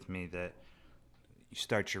disagree with me that you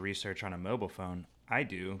start your research on a mobile phone. I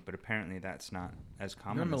do, but apparently that's not as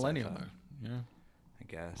common. You're a as I millennial, thought. though. Yeah. I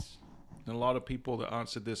guess. And a lot of people that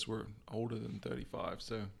answered this were older than 35.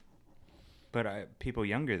 So But people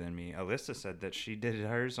younger than me, Alyssa said that she did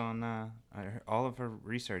hers on all of her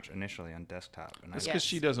research initially on desktop. And that's Yeah. because Yes.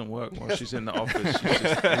 she doesn't work while she's in the office. She's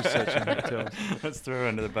just researching hotels. Let's throw her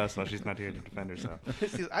under the bus while she's not here to defend herself.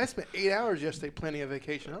 I spent 8 hours yesterday planning a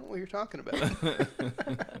vacation. I don't know what you're talking about.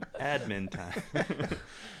 Admin time.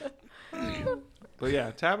 But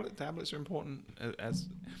yeah, tablets are important.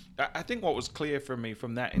 I think what was clear for me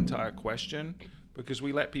from that entire question, because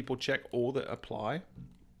we let people check all that apply,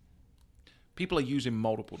 people are using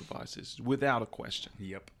multiple devices without a question,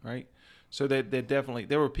 Yep. right? So they're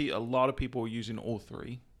definitely, a lot of people are using all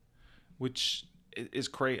three, which is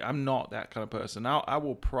great. I'm not that kind of person. I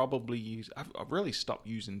will probably use, I've really stopped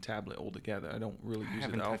using tablet altogether. I don't really I use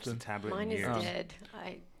haven't it touched often. a tablet Mine in is years. dead.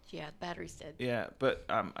 The battery's dead. Yeah, but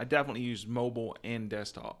I definitely use mobile and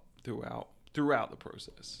desktop throughout the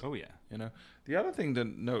process. Oh, yeah. The other thing to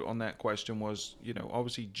note on that question was,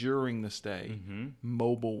 obviously during the stay,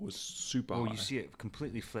 mobile was super high. Oh, you see it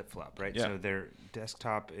completely flip-flop, right? Yeah. So their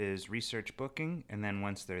desktop is research booking, and then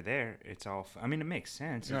once they're there, it's all... it makes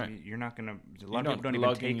sense. Right. You're not going to... A You're lot of not people don't even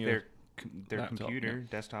lugging take your their laptop, computer,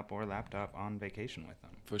 yeah. desktop, or laptop on vacation with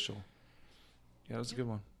them. For sure. Yeah, that was a good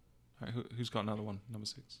one. All right, who's got another one? Number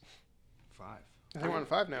 6. 5. I think we're on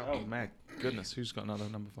 5 now. Oh, my goodness. Who's got another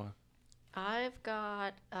number 5? I've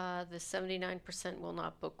got the 79% will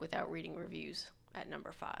not book without reading reviews at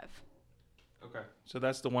number 5. Okay. So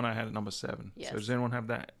that's the one I had at number 7. Yes. So does anyone have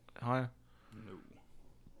that higher? No.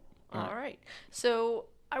 All All right. So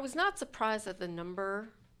I was not surprised at the number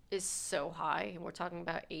is so high, and we're talking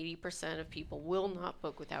about 80% of people will not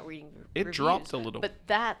book without reading It reviews. dropped a little. But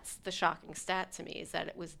that's the shocking stat to me, is that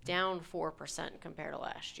it was down 4% compared to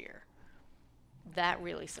last year. That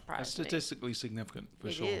really That's surprised me. statistically significant for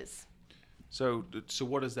It sure. is. So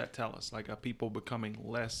what does that tell us? Like, are people becoming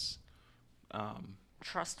less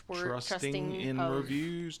trusting in of-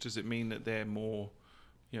 reviews? Does it mean that they're more,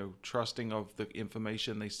 trusting of the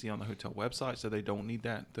information they see on the hotel website, so they don't need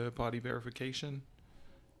that third-party verification?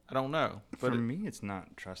 I don't know. For But me, it's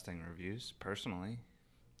not trusting reviews personally.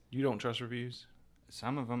 you don't trust reviews?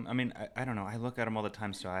 Some of them, I mean, I don't know. I look at them all the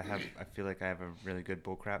time, so I feel like I have a really good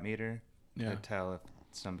bullcrap meter Yeah. to tell if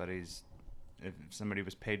somebody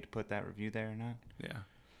was paid to put that review there or not. Yeah.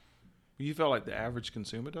 You feel like the average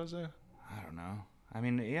consumer does that? I don't know. I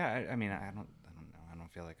mean, yeah. I mean, I don't know. I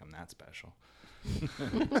don't feel like I'm that special.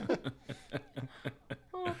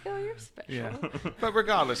 Oh, Phil, you're special. Yeah. But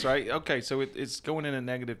regardless, right? Okay, so it's going in a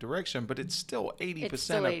negative direction, but it's still 80%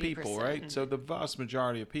 still of people, 80%. right? So the vast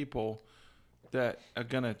majority of people that are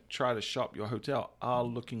going to try to shop your hotel are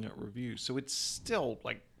looking at reviews. So it's still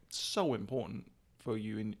like so important for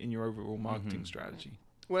you in your overall marketing strategy.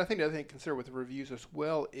 Well, I think the other thing to consider with the reviews as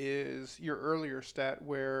well is your earlier stat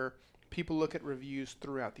where people look at reviews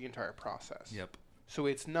throughout the entire process. Yep. So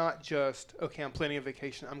it's not just, okay, I'm planning a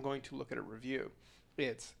vacation, I'm going to look at a review.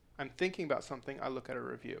 It's, I'm thinking about something, I look at a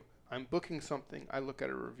review. I'm booking something, I look at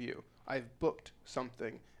a review. I've booked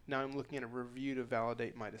something, now I'm looking at a review to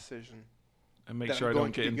validate my decision. And make that sure I'm I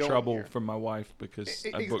going don't to get be in going trouble here. from my wife because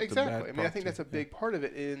I booked Exactly. a bad I mean, I think that's a property. big part of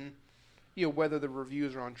it in, whether the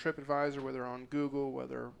reviews are on TripAdvisor, whether on Google,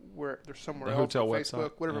 whether they're somewhere The else, hotel on website,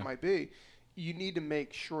 Facebook, whatever yeah. it might be. You need to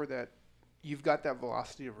make sure that you've got that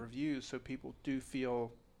velocity of reviews so people do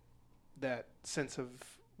feel that sense of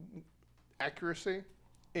accuracy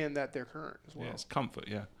and that they're current as well. Yeah, it's comfort,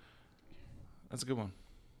 yeah. That's a good one.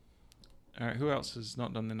 All right, who else has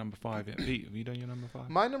not done the number 5 yet? Pete, have you done your number 5?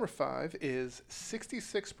 My number 5 is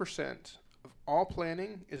 66% of all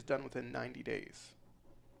planning is done within 90 days.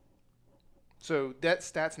 So that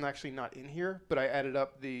stat's actually not in here, but I added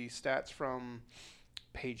up the stats from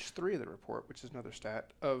page 3 of the report, which is another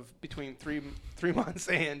stat of between 3 months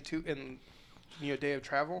and day of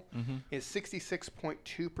travel is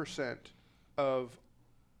 66.2% of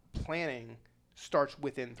planning starts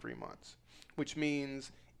within 3 months, which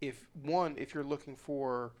means if you're looking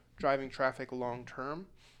for driving traffic long term,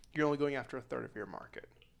 you're only going after a third of your market.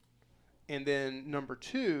 And then number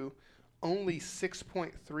 2, only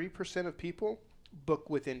 6.3% of people book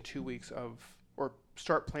within 2 weeks or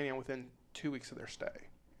start planning within 2 weeks of their stay.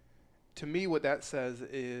 To me, what that says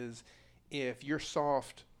is if you're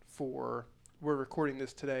soft we're recording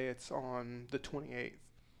this today, it's on the 28th.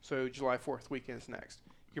 So July 4th weekend is next.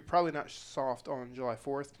 You're probably not soft on July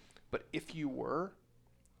 4th, but if you were,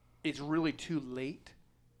 it's really too late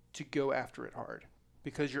to go after it hard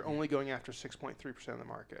because you're only going after 6.3% of the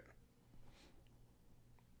market.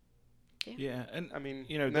 Yeah, and I mean,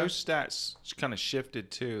 those stats kind of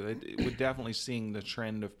shifted too. We're definitely seeing the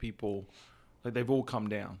trend of people, like they've all come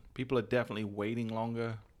down. People are definitely waiting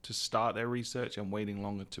longer to start their research and waiting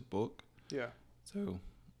longer to book. Yeah. So,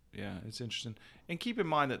 yeah, it's interesting. And keep in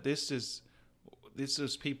mind that this is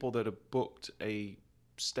people that have booked a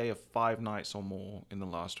stay of 5 nights or more in the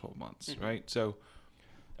last 12 months, right? So,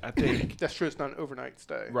 I think That's true. It's not an overnight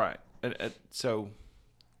stay. right. So,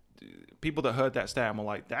 people that heard that stat were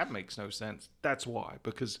like, "That makes no sense." That's why,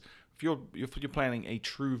 because if you're planning a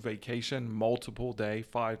true vacation, multiple day,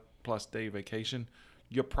 5+ day vacation,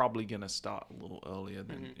 you're probably gonna start a little earlier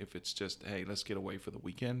than if it's just, hey, let's get away for the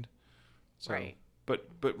weekend. So, Right. But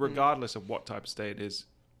regardless of what type of stay it is,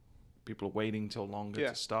 people are waiting till longer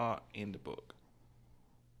to start and to book.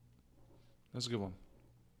 That's a good one.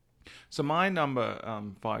 So my number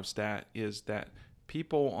 5 stat is that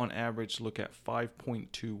people on average look at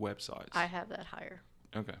 5.2 websites. I have that higher.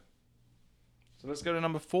 Okay. So let's go to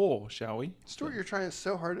number 4, shall we? Stuart, you're trying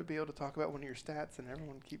so hard to be able to talk about one of your stats, and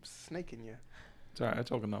everyone keeps snaking you. It's all right. I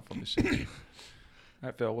talk enough on this shit. All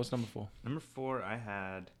right, Phil, what's number 4? Number 4, I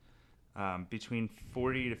had between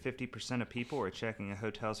 40 to 50% of people are checking a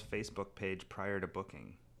hotel's Facebook page prior to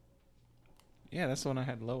booking. Yeah, that's the one I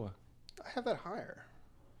had lower. I have that higher.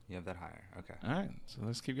 You have that higher. Okay. All right, so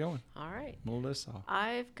let's keep going. All right. Melissa.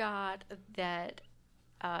 I've got that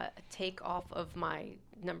take off of my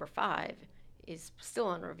number 5 is still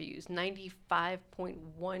on reviews.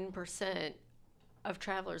 95.1% of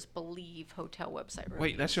travelers believe hotel website reviews.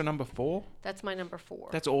 Wait, that's your number 4? That's my number 4.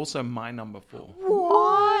 That's also my number 4.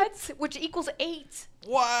 What? Which equals 8.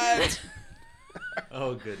 What?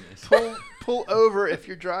 Oh, goodness. Pull over if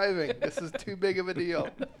you're driving. This is too big of a deal.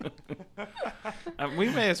 We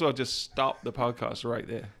may as well just stop the podcast right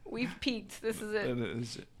there. We've peaked. This is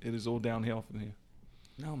it. It is all downhill from here.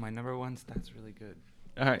 No, my number one stat's really good.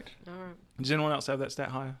 All right. All right. Does anyone else have that stat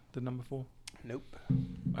higher than number 4? Nope.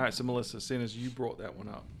 All right, so Melissa, seeing as you brought that one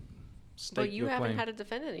up, Well, state you your haven't claim. had to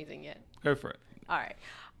defend anything yet. Go for it. All right.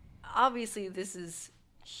 Obviously, this is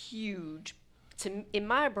huge. In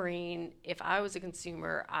my brain, if I was a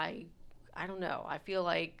consumer, I don't know. I feel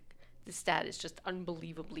like the stat is just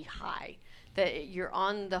unbelievably high. That you're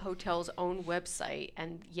on the hotel's own website,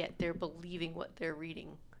 and yet they're believing what they're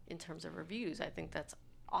reading in terms of reviews. I think that's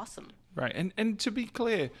awesome. Right, and to be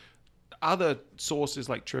clear, other sources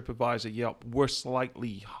like TripAdvisor, Yelp were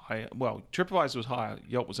slightly higher. Well, TripAdvisor was higher.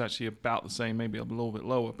 Yelp was actually about the same, maybe a little bit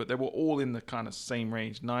lower, but they were all in the kind of same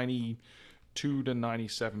range, 92 to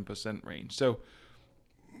 97% range. So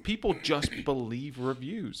people just believe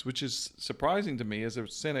reviews, which is surprising to me as a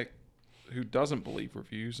cynic who doesn't believe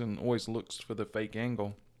reviews and always looks for the fake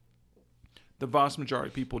angle. The vast majority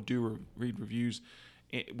of people do read reviews.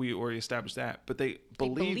 We already established that, but they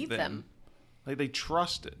believe them. Like they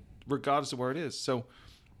trust it, regardless of where it is. So,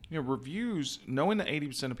 reviews, knowing that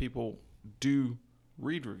 80% of people do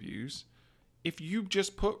read reviews, if you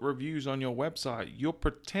just put reviews on your website, you're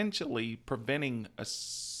potentially preventing a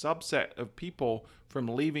subset of people from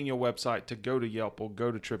leaving your website to go to Yelp or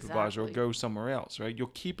go to TripAdvisor or go somewhere else, right?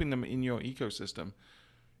 You're keeping them in your ecosystem.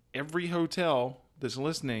 Every hotel that's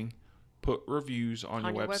listening, put reviews on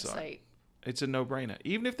your website. It's a no-brainer.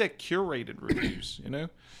 Even if they're curated reviews,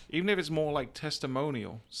 even if it's more like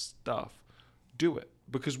testimonial stuff, do it.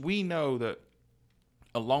 Because we know that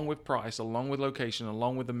along with price, along with location,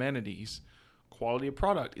 along with amenities, quality of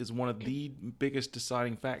product is one of the biggest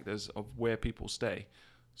deciding factors of where people stay.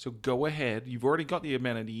 So go ahead. You've already got the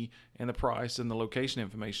amenity and the price and the location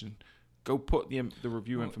information. Go put the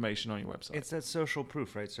review information on your website. It's that social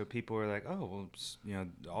proof, right? So people are like, oh, well,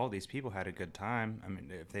 all these people had a good time. I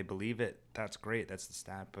mean, if they believe it, that's great. That's the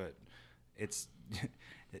stat. But it's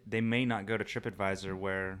they may not go to TripAdvisor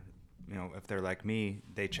where, if they're like me,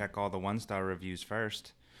 they check all the 1-star reviews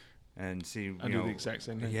first and see. I do the exact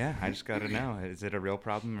same thing. Yeah, I just got to know, is it a real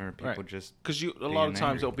problem or people just because a lot of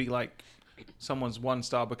times it'll be like someone's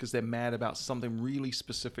 1-star because they're mad about something really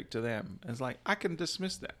specific to them. And it's like, I can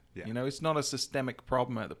dismiss that. Yeah. It's not a systemic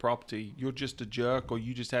problem at the property. You're just a jerk or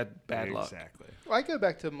you just had bad luck. Exactly. Well, I go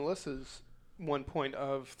back to Melissa's one point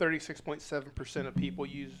of 36.7% of people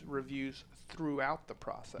use reviews throughout the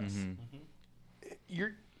process. Mm-hmm.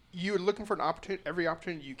 You're looking for an opportunity, every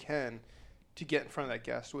opportunity you can to get in front of that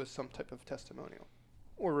guest with some type of testimonial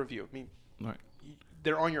or review. I mean, right.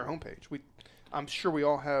 They're on your homepage. I'm sure we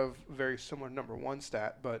all have very similar number 1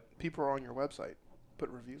 stat, but people are on your website. Put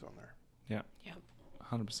reviews on there. Yeah.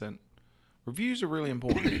 100%. Reviews are really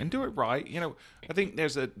important, and do it right. I think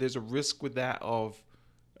there's a risk with that of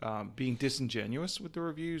being disingenuous with the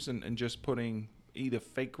reviews and just putting either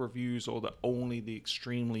fake reviews or only the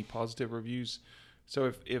extremely positive reviews.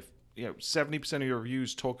 So if 70% of your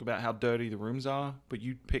reviews talk about how dirty the rooms are, but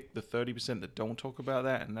you pick the 30% that don't talk about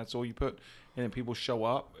that, and that's all you put, and then people show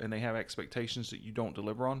up and they have expectations that you don't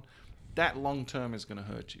deliver on, that long term is going to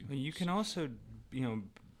hurt you. You can also,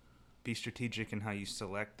 be strategic in how you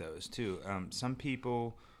select those too. Some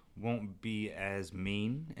people won't be as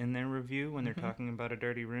mean in their review when they're talking about a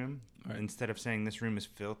dirty room. Right. Instead of saying this room is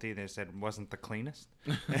filthy, they said wasn't the cleanest.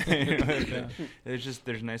 There's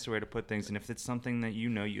a nicer way to put things. And if it's something that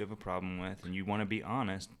you have a problem with and you want to be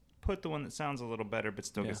honest, put the one that sounds a little better but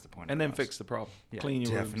still gets the point. And then fix the problem. Yeah, clean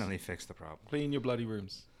your definitely rooms. Fix the problem. Clean your bloody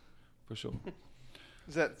rooms, for sure.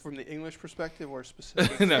 Is that from the English perspective or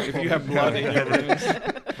specific? No, if you have blood in your rooms,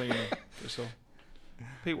 clean them, for sure.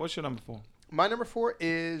 Pete, what's your number 4? My number 4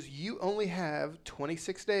 is you only have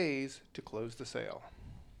 26 days to close the sale.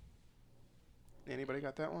 Anybody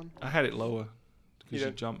got that one? I had it lower because you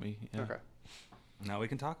did? jumped me. Yeah. Okay. Now we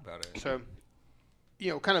can talk about it. So,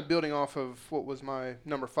 kind of building off of what was my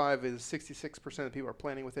number 5 is 66% of people are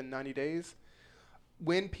planning within 90 days.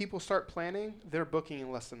 When people start planning, they're booking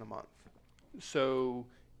in less than a month. So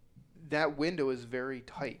that window is very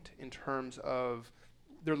tight in terms of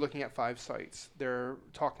they're looking at 5 sites. They're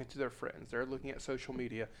talking to their friends. They're looking at social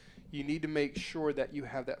media. You need to make sure that you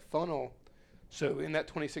have that funnel. So in that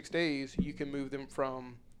 26 days, you can move them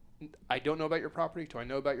from I don't know about your property to I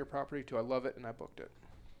know about your property to I love it and I booked it.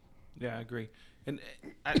 Yeah, I agree. And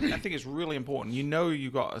I think it's really important.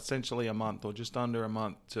 You got essentially a month or just under a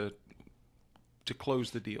month to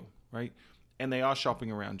close the deal, right? And they are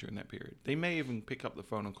shopping around during that period. They may even pick up the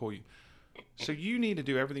phone and call you. So you need to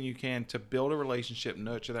do everything you can to build a relationship,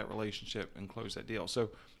 nurture that relationship, and close that deal.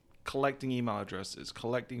 So collecting email addresses,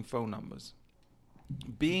 collecting phone numbers,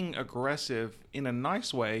 being aggressive in a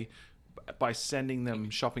nice way by sending them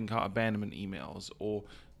shopping cart abandonment emails or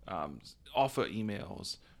offer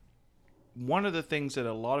emails. One of the things that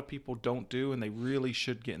a lot of people don't do, and they really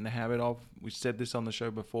should get in the habit of, we said this on the show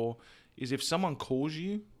before, is if someone calls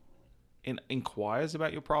you and inquires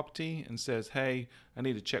about your property and says, hey, I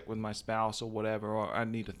need to check with my spouse or whatever, or I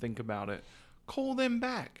need to think about it, call them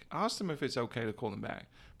back. Ask them if it's okay to call them back.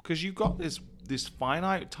 Because you've got this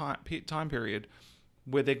finite time period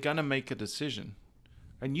where they're going to make a decision.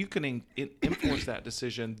 And you can influence that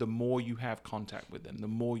decision the more you have contact with them, the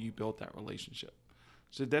more you build that relationship.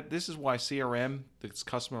 So this is why CRM, this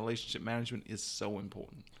customer relationship management, is so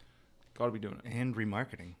important. Got to be doing it. And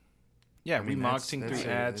remarketing. Yeah, I mean, remarketing that's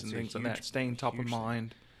through ads and things like that. Staying top of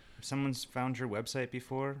mind. If someone's found your website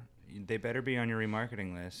before, they better be on your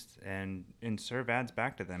remarketing list and serve ads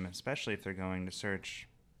back to them, especially if they're going to search,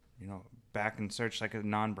 back and search like a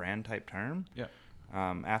non-brand type term. Yeah.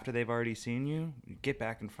 After they've already seen you, get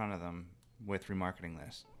back in front of them with remarketing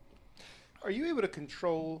lists. Are you able to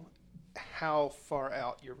control how far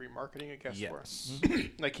out you're remarketing a guest Yes. for?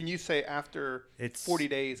 Like, can you say after 40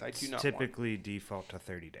 days, I do not typically default to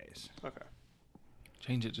 30 days. want? Okay.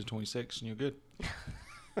 Change it to 26 and you're good.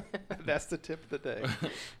 That's the tip of the day.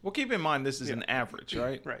 Well, keep in mind, this is an average,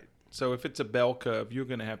 right? Right. So if it's a bell curve, you're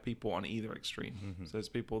going to have people on either extreme. Mm-hmm. So there's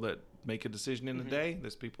people that make a decision in a day.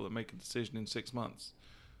 There's people that make a decision in 6 months.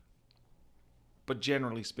 But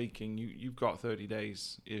generally speaking, you've got 30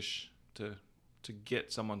 days-ish to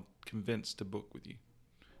get someone convinced to book with you.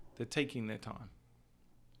 They're taking their time.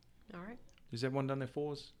 All right. Has everyone done their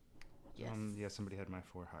 4s? Yes. Yeah, somebody had my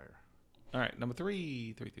 4 higher. All right, number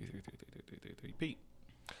 3. Pete.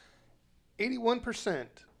 81%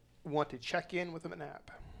 want to check in with an app,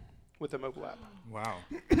 with a mobile app. Wow.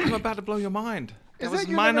 I'm about to blow your mind. That Is was that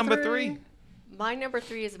your my number number 3. My number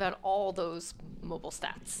 3 is about all those mobile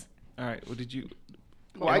stats. All right, well, did you...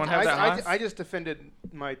 Well, anyone have that high? I just defended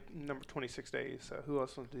my number 26 days, so who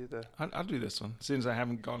else wants to do the... I'll do this one, since I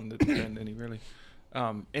haven't gotten to defend any, really.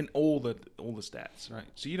 And all the stats, right?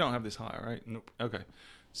 So you don't have this high, right? Nope. Okay.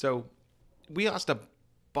 So we asked a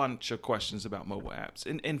bunch of questions about mobile apps.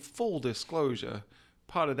 In full disclosure,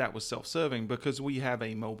 part of that was self-serving because we have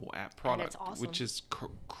a mobile app product, awesome. which is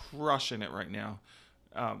crushing it right now.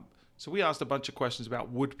 So we asked a bunch of questions about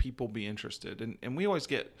would people be interested? And we always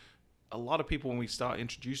get a lot of people when we start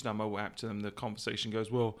introducing our mobile app to them, the conversation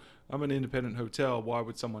goes, well, I'm an independent hotel. Why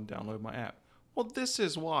would someone download my app? Well, this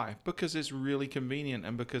is why. Because it's really convenient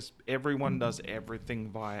and because everyone does everything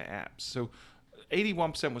via apps. So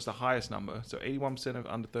 81% was the highest number. So 81% of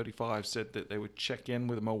under 35 said that they would check in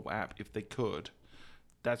with a mobile app if they could.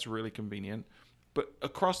 That's really convenient. But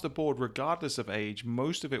across the board, regardless of age,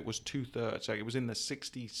 most of it was 2/3. Like it was in the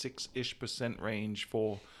 66-ish% range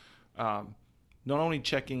for not only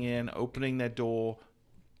checking in, opening their door,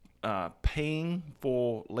 paying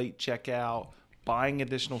for late checkout, buying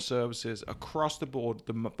additional services. Across the board,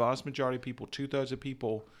 the vast majority of people, 2/3 of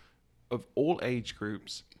people of all age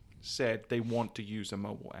groups said they want to use a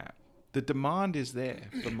mobile app. The demand is there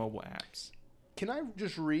for mobile apps. Can I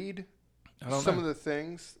just read of the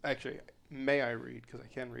things? Actually, may I read? Because I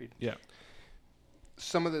can read. Yeah.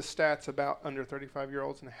 Some of the stats about under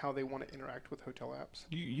 35-year-olds and how they want to interact with hotel apps.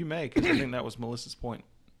 You may, because I think that was Melissa's point.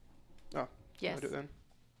 Oh, Yes. I'll do it then.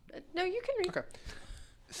 No, you can read. Okay.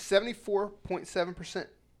 74.7%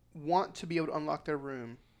 want to be able to unlock their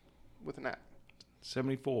room with an app.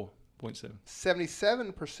 74.7.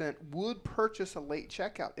 77% would purchase a late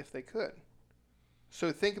checkout if they could.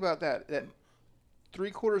 So think about that. That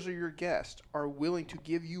 3/4 of your guests are willing to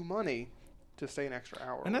give you money to stay an extra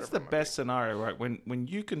hour. And that's the best scenario, right? When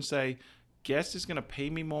you can say, guest is going to pay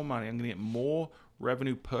me more money, I'm going to get more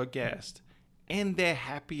revenue per guest, and they're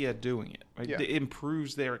happier doing it. Right? Yeah. It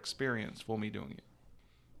improves their experience for me doing it.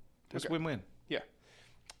 It's Okay. win-win. Yeah.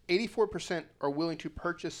 84% are willing to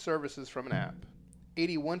purchase services from an app.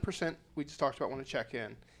 81%, we just talked about, want to check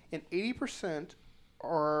in. And 80%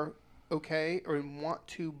 are okay or want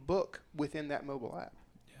to book within that mobile app.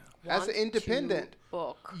 As an Want independent, to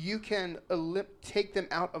book. you can take them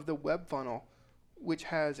out of the web funnel, which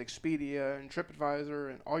has Expedia and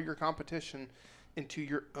TripAdvisor and all your competition, into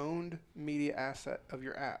your owned media asset of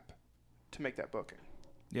your app to make that booking.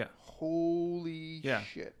 Yeah. Holy Yeah.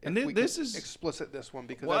 shit. And If we this could is- explicit this one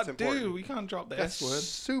because Well, that's important. dude, we can't drop the That's S word.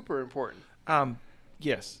 super important.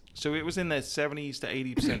 Yes. So it was in the 70s to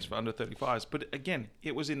 80% for under 35s. But again,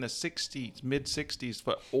 it was in the 60s, mid-60s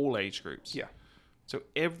for all age groups. Yeah. So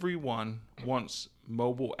everyone wants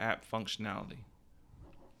mobile app functionality.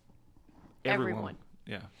 Everyone.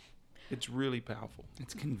 Yeah. It's really powerful.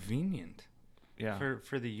 It's convenient. Yeah.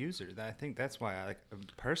 For the user. I think that's why I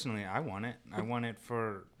personally I want it. I want it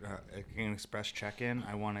for an express check-in.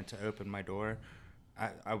 I want it to open my door.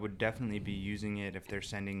 I would definitely be using it if they're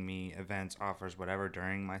sending me events, offers, whatever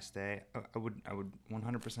during my stay. I would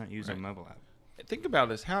 100% use a mobile app. Think about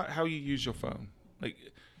this. How you use your phone. Like,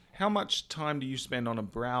 how much time do you spend on a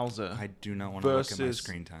browser? I do not want to look at my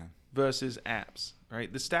screen time. Versus apps,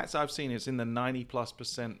 right? The stats I've seen is in the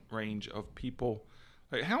 90+% range of people.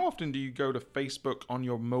 Like, how often do you go to Facebook on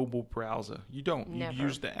your mobile browser? You don't. Never. You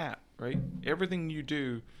use the app, right? Everything you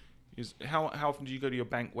do is how often do you go to your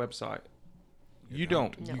bank website? You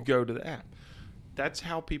don't. No. You go to the app. That's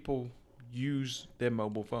how people use their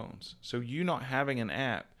mobile phones. So you not having an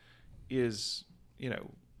app is,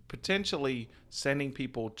 potentially sending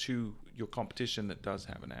people to your competition that does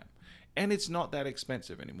have an app. And it's not that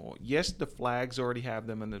expensive anymore. Yes, the flags already have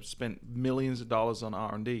them and they've spent millions of dollars on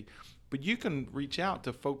R&D. But you can reach out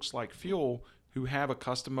to folks like Fuel who have a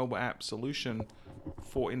custom mobile app solution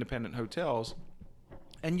for independent hotels,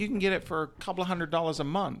 and you can get it for a couple of $100 a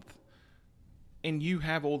month, and you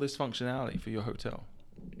have all this functionality for your hotel.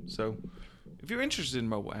 So if you're interested in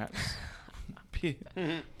mobile apps,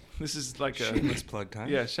 this is like a shameless plug time.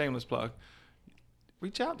 Yeah, shameless plug.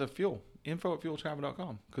 Reach out to Fuel,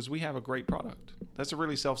 info@fueltravel.com, because we have a great product. That's a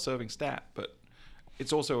really self-serving stat, but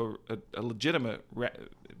it's also a legitimate,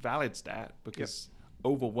 valid stat because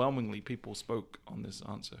overwhelmingly people spoke on this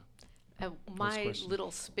answer. My little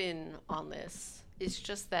spin on this is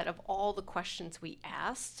just that of all the questions we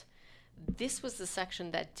asked, this was the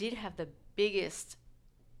section that did have the biggest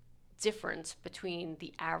difference between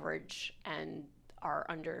the average and our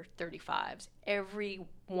under 35s. Every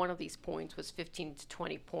one of these points was 15 to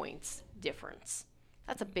 20 points difference.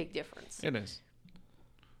 That's a big difference. It is.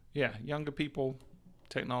 Yeah, younger people,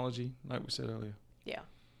 technology, like we said earlier. Yeah.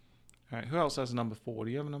 All right, who else has a number 4?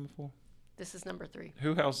 Do you have a number 4? This is number 3.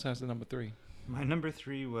 Who else has the number 3? My number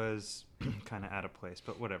 3 was kind of out of place,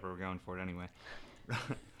 but whatever, we're going for it anyway.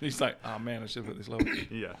 He's like, oh man, I should put this low.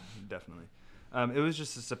 Yeah, definitely. It was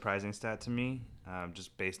just a surprising stat to me,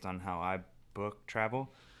 just based on how I book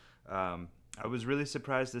travel. I was really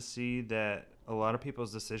surprised to see that a lot of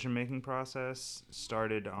people's decision-making process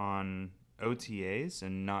started on OTAs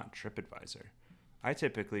and not TripAdvisor. I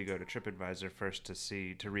typically go to TripAdvisor first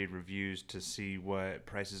to read reviews, to see what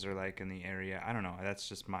prices are like in the area. I don't know. That's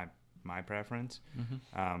just my preference.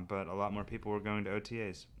 Mm-hmm. But a lot more people were going to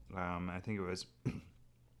OTAs. I think it was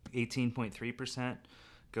 18.3%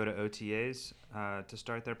 go to OTAs to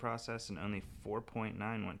start their process, and only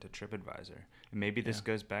 4.9 went to TripAdvisor. And maybe this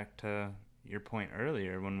goes back to your point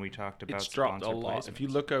earlier when we talked about it's dropped a sponsored lot. placements. If you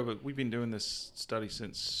look over, we've been doing this study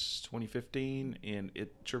since 2015, and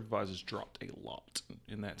TripAdvisor's dropped a lot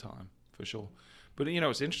in that time for sure. But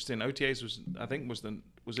it's interesting. OTAs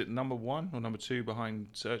was it number 1 or number 2 behind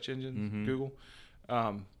search engines, Google?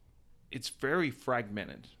 It's very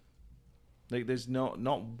fragmented. Like there's not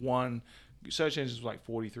one. Search engines was like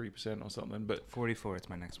 43% or something, but 44. It's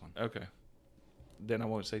my next one. Okay, then I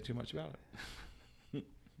won't say too much about it.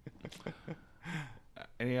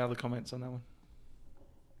 Any other comments on that one?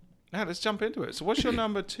 Now let's jump into it. So what's your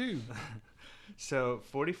number 2? So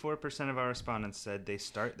 44% of our respondents said they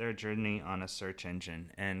start their journey on a search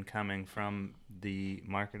engine. And coming from the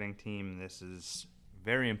marketing team, this is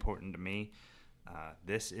very important to me.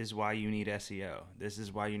 This is why you need SEO. This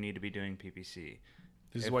is why you need to be doing PPC.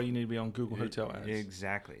 This is why you need to be on Google Hotel Ads.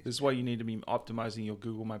 Exactly. This is why you need to be optimizing your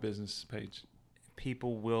Google My Business page.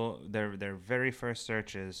 People will their very first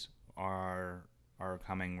searches are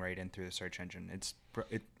coming right in through the search engine.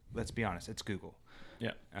 Let's be honest, it's Google.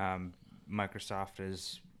 Yeah. Microsoft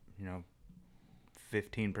is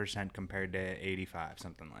 15% compared to 85,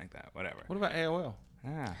 something like that. Whatever. What about AOL?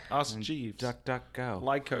 Ask Jeeves. DuckDuckGo.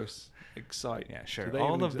 Lycos. Excite. Yeah, sure. Do they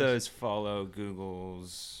All even of exist? those follow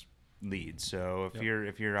Google's lead. So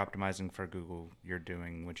if you're optimizing for Google, you're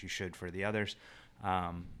doing what you should for the others.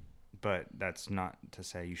 But that's not to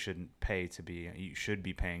say you shouldn't pay to be. You should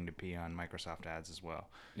be paying to be on Microsoft Ads as well.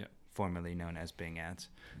 Yeah. Formerly known as Bing Ads,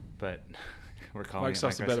 but we're calling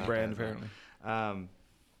Microsoft's it Microsoft a better brand Ads apparently.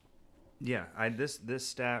 This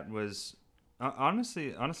stat was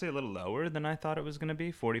honestly a little lower than I thought it was going to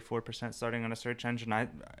be. 44% starting on a search engine.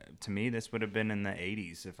 To me, this would have been in the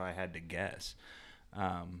 80s if I had to guess.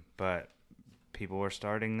 But people were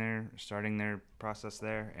starting their process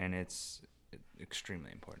there, and it's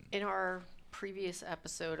extremely important. In our previous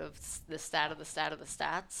episode of the stat of the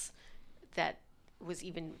stats, it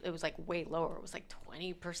was like way lower. It was like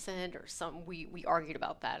 20% or something. We argued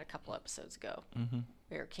about that a couple episodes ago. Mm-hmm.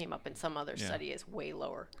 Where it came up in some other study as way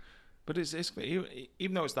lower. But it's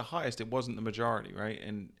even though it's the highest, it wasn't the majority, right?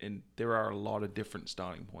 And there are a lot of different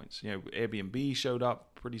starting points. You know, Airbnb showed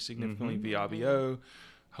up pretty significantly, VRBO,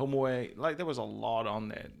 HomeAway. Like there was a lot on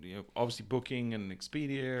there. You know, obviously Booking and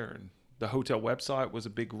Expedia, and the hotel website was a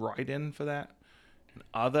big write-in for that. And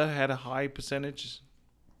other had a high percentage,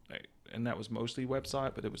 and that was mostly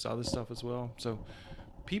website, but there was other stuff as well. So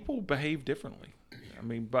people behave differently. I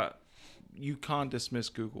mean, but you can't dismiss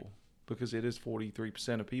Google, because it is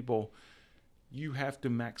 43% of people. You have to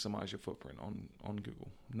maximize your footprint on Google,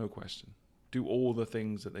 no question. Do all the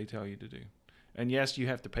things that they tell you to do. And yes, you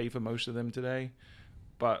have to pay for most of them today,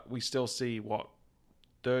 but we still see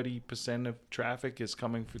 30% of traffic is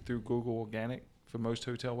coming through Google Organic for most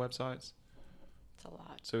hotel websites. It's a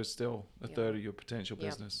lot. So it's still a third of your potential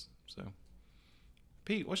business. So,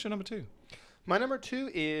 Pete, what's your number 2? My number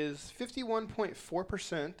 2 is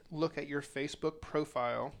 51.4% look at your Facebook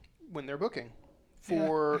profile when they're booking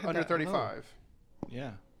for under 35.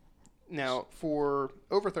 Yeah. Now, for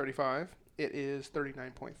over 35, it is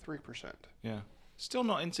 39.3%. Yeah. Still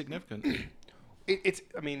not insignificant. It's,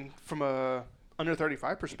 I mean, from a under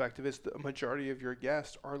 35 perspective, it's the majority of your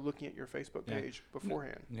guests are looking at your Facebook page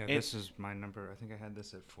beforehand. Yeah, this is my number. I think I had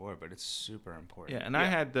this at 4, but it's super important. Yeah, and I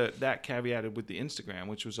had that caveated with the Instagram,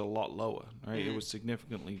 which was a lot lower, right? It was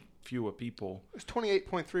significantly fewer people. It's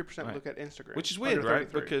 28.3% look at Instagram. Which is weird,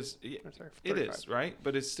 right? Because it 35. is, right?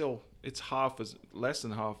 But it's still, it's less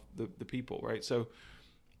than half the people, right? So,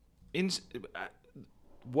 reason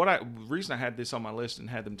I had this on my list and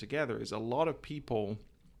had them together is a lot of people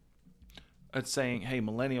are saying, hey,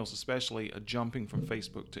 millennials especially are jumping from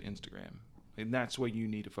Facebook to Instagram. And that's where you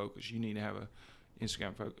need to focus. You need to have a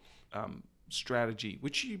Instagram strategy,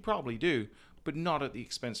 which you probably do, but not at the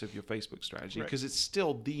expense of your Facebook strategy, because it's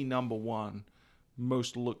still the number one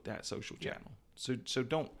most looked at social channel. So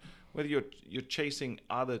don't, whether you're chasing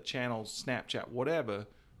other channels, Snapchat, whatever,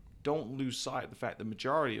 don't lose sight of the fact the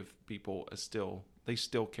majority of people are still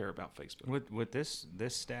care about Facebook. What this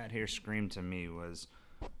stat here screamed to me was,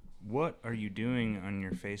 what are you doing on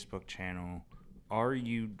your Facebook channel? Are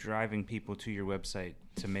you driving people to your website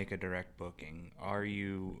to make a direct booking? Are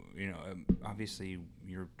you, obviously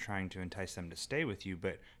you're trying to entice them to stay with you,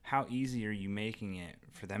 but how easy are you making it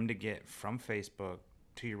for them to get from Facebook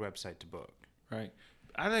to your website to book? Right.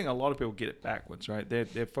 I think a lot of people get it backwards, right?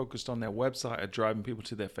 They're focused on their website of driving people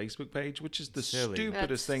to their Facebook page, which is the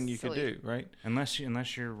stupidest thing you could do, right? Unless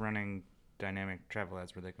you're running dynamic travel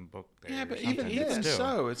ads where they can book there. Yeah, but even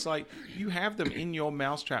so, it's like you have them in your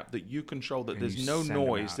mousetrap that you control, that there's no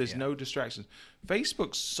noise, there's no distractions.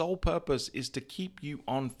 Facebook's sole purpose is to keep you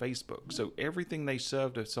on Facebook. So everything they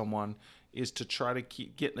serve to someone is to try to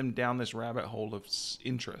get them down this rabbit hole of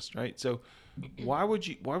interest, right? So why would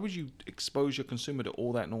you expose your consumer to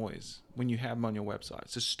all that noise when you have them on your website?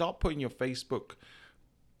 So stop putting your Facebook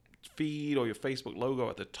feed or your Facebook logo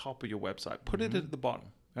at the top of your website. Put it at the bottom.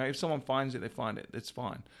 Right? If someone finds it, they find it. It's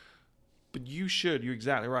fine. But you're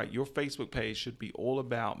exactly right. Your Facebook page should be all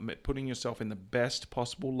about putting yourself in the best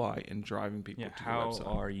possible light and driving people to your website.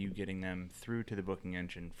 How are you getting them through to the booking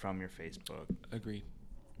engine from your Facebook? Agreed.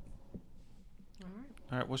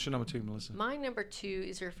 All right. What's your number 2, Melissa? My number 2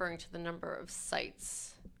 is referring to the number of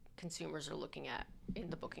sites consumers are looking at in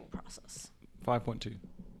the booking process. 5.2.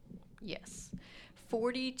 Yes.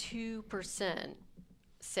 42%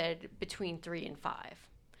 said between 3 and 5.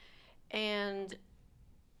 And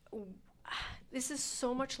this is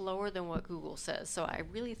so much lower than what Google says. So I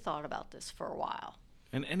really thought about this for a while.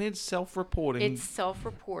 And it's self-reporting. It's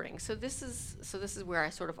self-reporting. So this is where I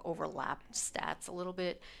sort of overlap stats a little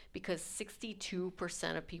bit, because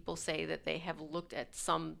 62% of people say that they have looked at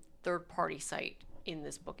some third-party site in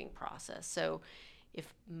this booking process. So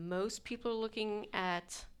if most people are looking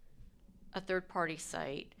at a third-party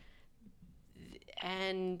site,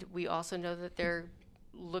 and we also know that they're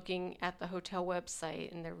looking at the hotel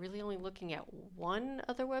website and they're really only looking at one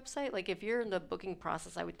other website. Like if you're in the booking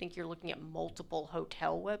process, I would think you're looking at multiple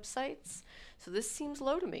hotel websites. So this seems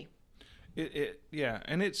low to me. Yeah,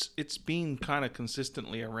 and it's been kind of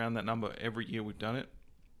consistently around that number every year we've done it.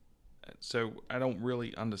 So I don't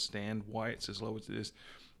really understand why it's as low as it is.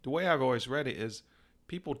 The way I've always read it is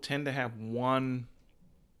people tend to have one,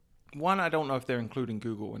 I don't know if they're including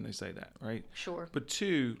Google when they say that, right? Sure. But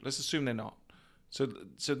 2, let's assume they're not. So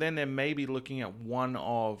then they're maybe looking at one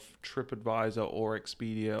of TripAdvisor or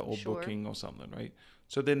Expedia or Booking or something, right?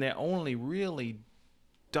 So then they're only really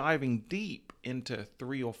diving deep into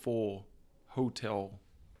 3 or 4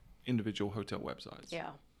 individual hotel websites. Yeah.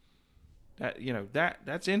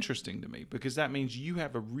 That's interesting to me, because that means you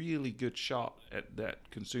have a really good shot at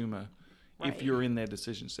that consumer if you're in their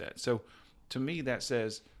decision set. So to me, that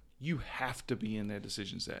says you have to be in their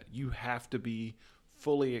decision set. You have to be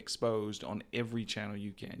fully exposed on every channel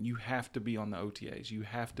you can. You have to be on the OTAs. You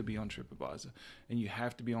have to be on TripAdvisor. And you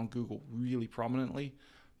have to be on Google really prominently,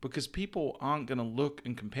 because people aren't going to look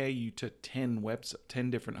and compare you to 10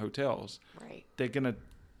 different hotels. Right. They're going to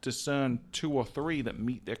discern 2 or 3 that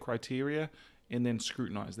meet their criteria and then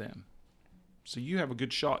scrutinize them. So you have a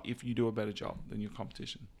good shot if you do a better job than your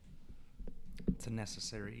competition. It's a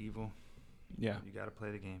necessary evil. Yeah, You got to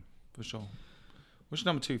play the game. for sure. What's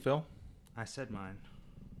number 2, Phil? I said mine.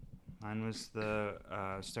 Mine was the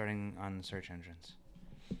starting on the search engines.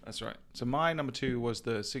 That's right. So my number 2 was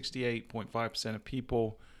the 68.5% of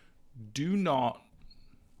people do not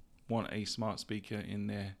want a smart speaker in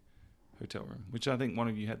their hotel room, which I think one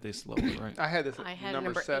of you had this level, right? I had this I at had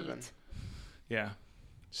number 7. 8. Yeah.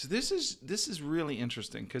 So this is really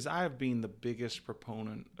interesting, because I have been the biggest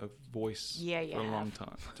proponent of voice Yeah, you for a long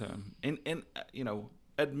term. And you know,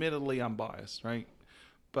 admittedly I'm biased, right?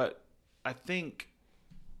 But I think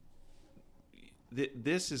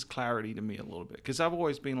this is clarity to me a little bit, because I've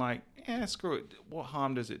always been like, screw it. What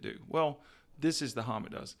harm does it do? Well, this is the harm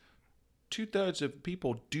it does. 2/3 of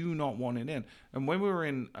people do not want it in. And when we were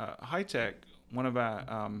in High Tech, one of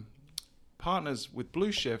our partners with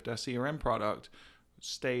Blue Shift, our CRM product,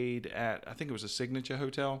 stayed at, I think it was a Signature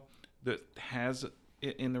hotel that has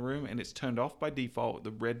it in the room, and it's turned off by default.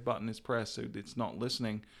 The red button is pressed, so it's not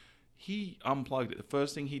listening. He unplugged it. The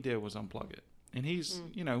first thing he did was unplug it. And he's,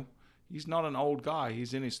 you know, he's not an old guy.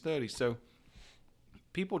 He's in his 30s. So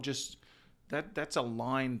people just, that's a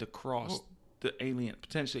line to cross that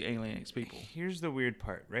potentially alienates people. Here's the weird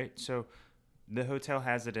part, right? So the hotel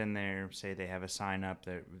has it in there. Say they have a sign up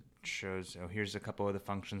that shows, oh, here's a couple of the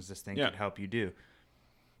functions this thing could help you do.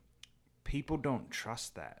 People don't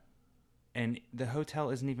trust that. And the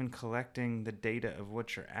hotel isn't even collecting the data of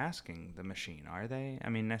what you're asking the machine, are they? I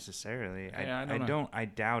mean, necessarily. Yeah, I don't know. I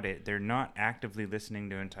doubt it. They're not actively listening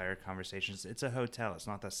to entire conversations. It's a hotel. It's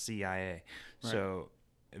not the CIA. Right. So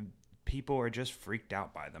people are just freaked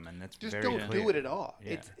out by them, and that's Just very don't clear. do it at all.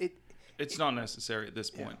 Yeah. It's not necessary at this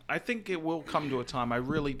point. I think it will come to a time. I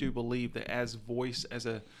really do believe that as voice, as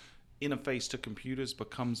a interface to computers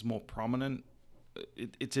becomes more prominent,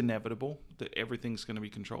 it's inevitable that everything's going to be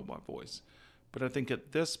controlled by voice. But I think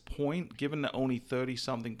at this point, given that only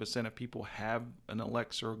 30-something% of people have an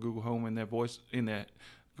Alexa or Google Home in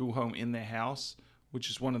their house, which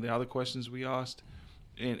is one of the other questions we asked,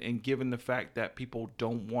 and given the fact that people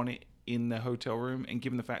don't want it in their hotel room, and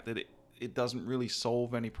given the fact that it doesn't really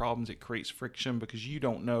solve any problems, it creates friction because you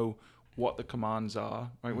don't know what the commands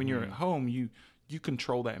are. Right? When you're at home, you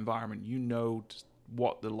control that environment. You know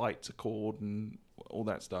what the lights are called and all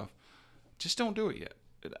that stuff. Just don't do it yet.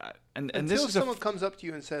 And Until this is someone comes up to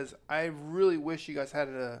you and says, "I really wish you guys had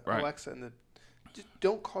an Right. Alexa," and just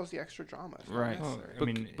don't cause the extra drama. It's not right. necessary. I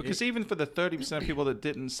mean, because even for the 30% of people that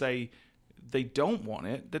didn't say they don't want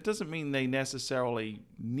it, that doesn't mean they necessarily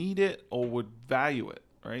need it or would value it,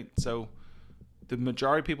 right? So the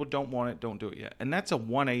majority of people don't want it, don't do it yet. And that's a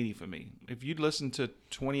 180 for me. If you'd listened to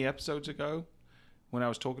 20 episodes ago when I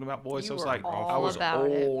was talking about voice, You I was were like, all I was about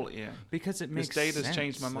it. all in. Because it makes data's sense.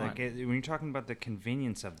 changed my Like, mind. when you're talking about the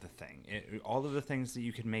convenience of the thing, all of the things that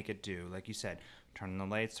you can make it do, like you said, turn on the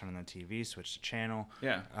lights, turn on the TV, switch the channel.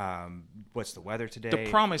 Yeah. What's the weather today? The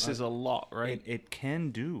promise is a lot, right? It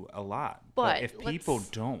can do a lot, But if people let's-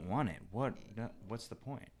 don't want it, what's the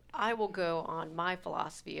point? I will go on my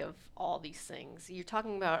philosophy of all these things. You're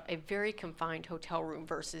talking about a very confined hotel room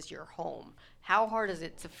versus your home. How hard is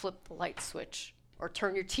it to flip the light switch or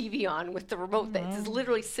turn your TV on with the remote that's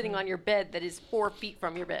literally sitting on your bed that is 4 feet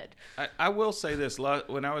from your bed? I will say this.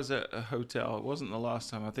 When I was at a hotel, it wasn't the last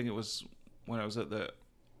time. I think it was when I was at the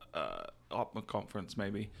OPMA conference,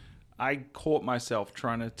 maybe. I caught myself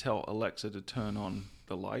trying to tell Alexa to turn on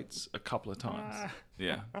the lights a couple of times.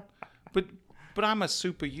 Yeah. But I'm a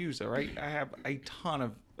super user, right? I have a ton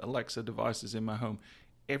of Alexa devices in my home.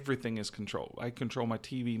 Everything is controlled. I control my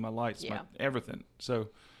TV, my lights, my everything. So,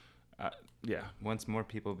 yeah. Once more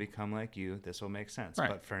people become like you, this will make sense. Right.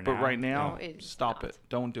 But for now, But right now, No, it's stop not. it.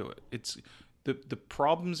 Don't do it. It's the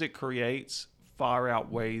problems it creates far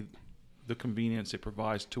outweigh the convenience it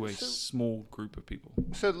provides to a small group of people.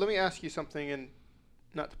 So let me ask you something, and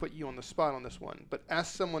not to put you on the spot on this one, but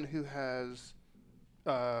ask someone who has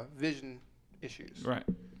vision issues. Right.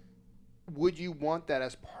 Would you want that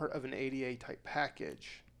as part of an ADA type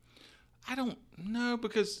package? I don't know,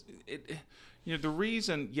 because the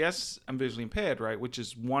reason, yes, I'm visually impaired, right, which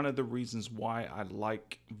is one of the reasons why I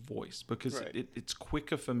like voice, because Right. it's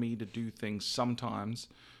quicker for me to do things sometimes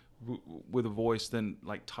with a voice than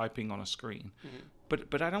like typing on a screen.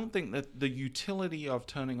 But I don't think that the utility of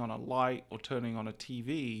turning on a light or turning on a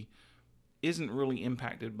TV isn't really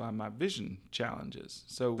impacted by my vision challenges.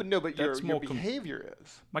 So But your that's more behavior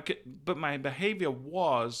is. but my behavior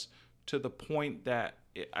was to the point that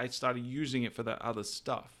I started using it for the other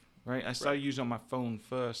stuff, right? I started using it on my phone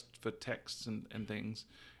first for texts and things,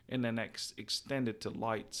 and then extended to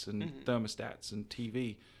lights and thermostats and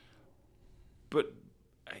TV. But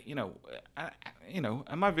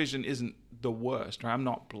and my vision isn't the worst, right? I'm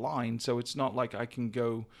not blind, so it's not like I can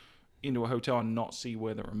go into a hotel and not see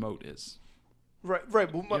where the remote is. Right.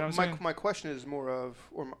 Well, my question is more of,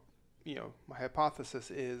 my hypothesis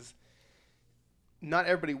is, not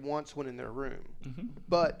everybody wants one in their room,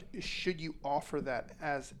 but should you offer that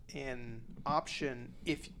as an option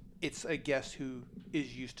if it's a guest who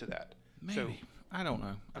is used to that? Maybe. So, I don't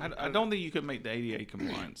know. I don't think you could make the ADA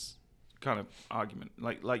compliance kind of argument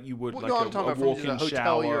like you would I'm talking a about walk-in from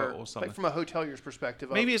shower or something. like from a hotelier's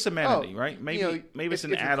perspective. Maybe it's amenity, right? Maybe it's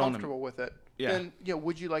an if you're add-on. comfortable with it, Yeah. then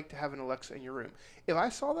would you like to have an Alexa in your room? If I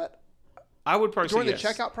saw that I would probably during say the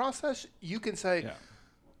yes. checkout process, you can say, Yeah.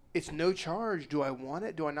 it's no charge. Do I want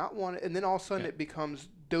it? Do I not want it? And then all of a sudden it becomes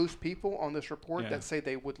those people on this report that say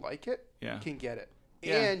they would like it can get it.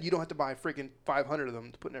 Yeah. And you don't have to buy freaking 500 of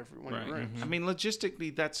them to put in every one of your rooms. I mean,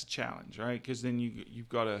 logistically, that's a challenge, right? Because then you've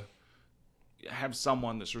got to have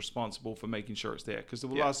someone that's responsible for making sure it's there. Because the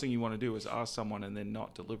last thing you want to do is ask someone and then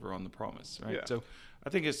not deliver on the promise, right? Yeah. So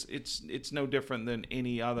I think it's no different than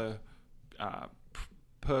any other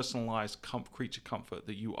personalized creature comfort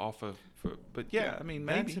that you offer for. But I mean,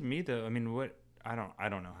 maybe. That to me though, I mean, what I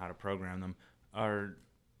don't know how to program them. Or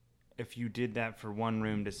if you did that for one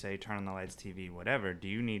room to say turn on the lights, TV, whatever, do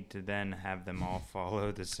you need to then have them all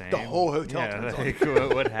follow the same? The whole hotel turns on.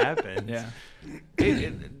 What happens? Yeah,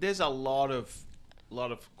 there's a lot of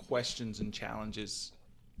questions and challenges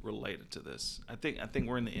related to this. I think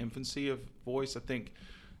we're in the infancy of voice. I think,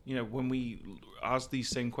 when we ask these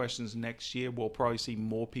same questions next year, we'll probably see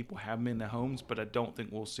more people have them in their homes, but I don't think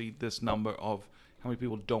we'll see this number of how many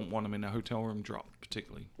people don't want them in a hotel room drop,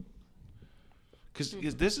 particularly.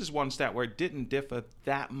 Because this is one stat where it didn't differ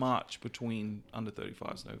that much between under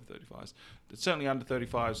 35s and over 35s. Certainly under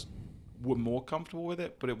 35s were more comfortable with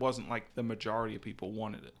it, but it wasn't like the majority of people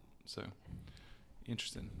wanted it. So,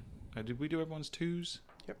 interesting. Did we do everyone's twos?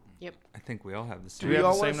 Yep. I think we all have the Do same. we have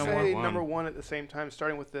all the want to same say number number one? one at the same time,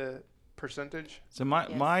 starting with the percentage? So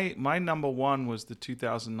my number one was the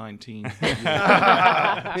 2019.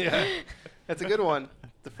 Yeah. That's a good one.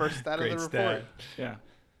 The first stat Great of the stat. report. Yeah.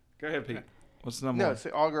 Go ahead, Pete. What's the number No, one?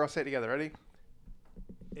 so all girls say it together. Ready?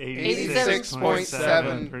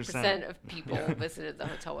 86.7% 86.7% of people visited the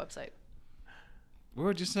hotel website. We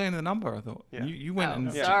were just saying the number, I thought. Yeah. You went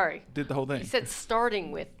and Sorry. did the whole thing. You said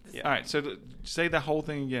starting with. Yeah. All right, so say the whole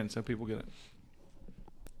thing again so people get it.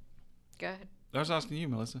 Go ahead. I was asking you,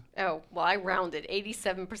 Melissa. Oh, well, I rounded.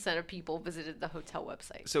 87% of people visited the hotel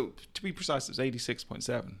website. So to be precise, it was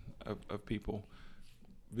 86.7 of people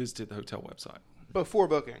visited the hotel website Before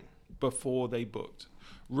booking. before they booked,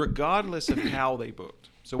 regardless of how they booked.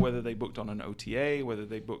 So whether they booked on an OTA, whether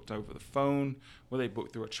they booked over the phone, whether they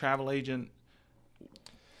booked through a travel agent,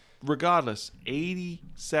 regardless,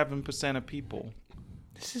 87% of people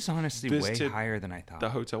This is honestly way visited higher than I thought.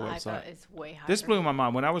 the hotel I website. thought it's way higher. This blew my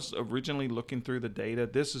mind. When I was originally looking through the data,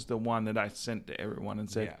 this is the one that I sent to everyone and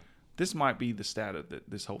said, Yeah. this might be the stat of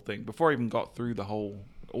this whole thing, before I even got through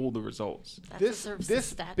all the results. That This deserves the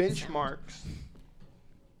stat benchmarks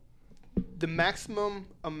the maximum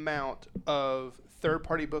amount of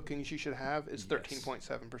third-party bookings you should have is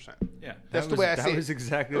 13.7%. Yeah. That's the way I see That it. was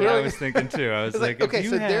exactly what I was thinking too. I was It's like, okay, if you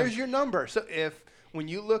so have, there's your number. So when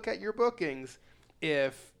you look at your bookings,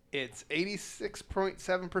 if it's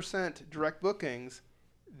 86.7% direct bookings,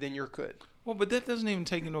 then you're good. Well, but that doesn't even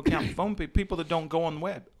take into account phone people that don't go on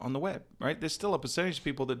the web, right? There's still a percentage of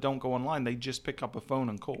people that don't go online. They just pick up a phone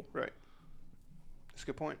and call. Right. That's a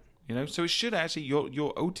good point. So it should actually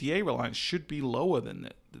your OTA reliance should be lower than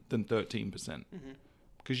 13%,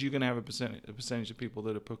 because you're going to have a percentage of people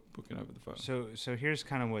that are booking over the phone. So here's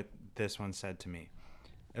kind of what this one said to me.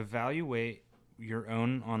 Evaluate your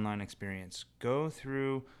own online experience. Go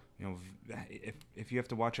through, if you have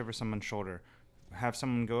to watch over someone's shoulder, have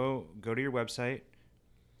someone go to your website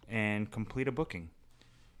and complete a booking.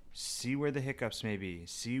 See where the hiccups may be.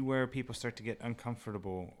 See where people start to get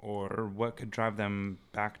uncomfortable, or what could drive them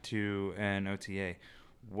back to an OTA.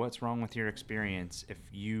 What's wrong with your experience if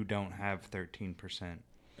you don't have 13%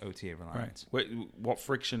 OTA reliance? Right. What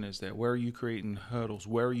friction is there? Where are you creating hurdles?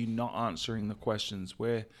 Where are you not answering the questions?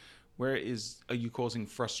 Where Where are you causing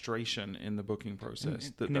frustration in the booking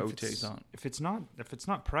process that And the if OTAs aren't? If it's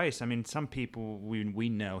not price, I mean, some people we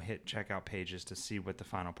know hit checkout pages to see what the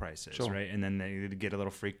final price is, Sure. right? And then they get a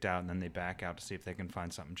little freaked out, and then they back out to see if they can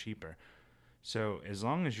find something cheaper. So as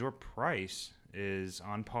long as your price is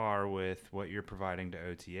on par with what you're providing to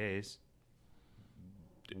OTAs,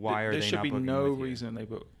 why are there they should not be booking no with you? reason they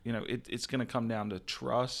book. It's going to come down to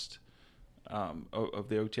trust of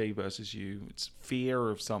the OTA versus you. It's fear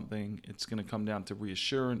of something. It's going to come down to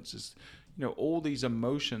reassurance. It's, all these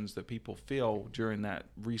emotions that people feel during that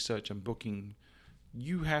research and booking.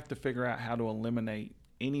 You have to figure out how to eliminate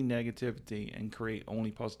any negativity and create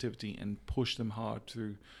only positivity and push them hard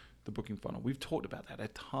through the booking funnel. We've talked about that a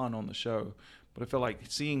ton on the show, but I feel like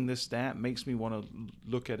seeing this stat makes me want to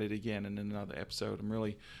look at it again in another episode and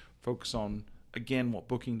really focus on, again, what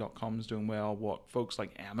Booking.com is doing well, what folks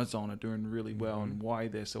like Amazon are doing really well, and why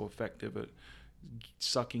they're so effective at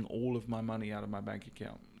sucking all of my money out of my bank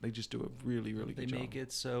account. They just do a really, really good job. They make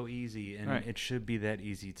it so easy, and Right. it should be that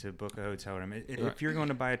easy to book a hotel room. If you're going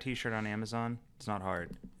to buy a T-shirt on Amazon, it's not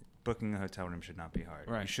hard. Booking a hotel room should not be hard.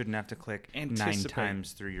 Right. You shouldn't have to click 9 Anticipate.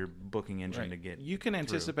 times through your booking engine Right. to get. You can through.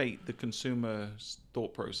 anticipate the consumer's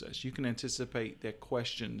thought process. You can anticipate their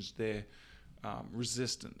questions, their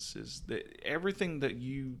resistances, everything that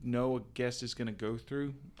a guest is going to go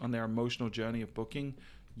through on their emotional journey of booking.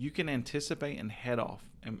 You can anticipate and head off,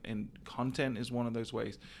 and content is one of those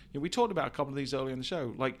ways. We talked about a couple of these earlier in the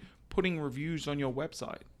show, like putting reviews on your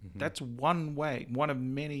website. That's one way, one of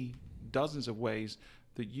many dozens of ways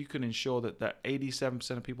that you can ensure that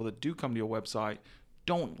 87% of people that do come to your website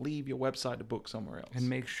don't leave your website to book somewhere else. And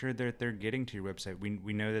make sure that they're getting to your website.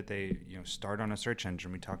 We know that they start on a search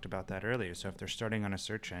engine. We talked about that earlier. So if they're starting on a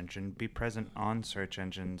search engine, be present on search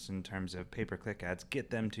engines in terms of pay-per-click ads. Get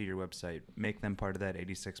them to your website. Make them part of that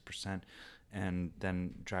 86%, and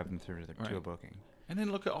then drive them through to a booking. And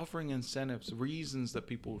then look at offering incentives, reasons that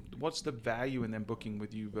people, what's the value in them booking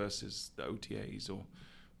with you versus the OTAs or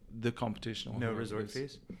the competition? Or No whoever it resort is.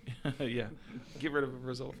 fees? Yeah. Get rid of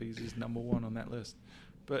resort fees is number one on that list.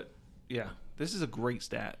 But yeah, this is a great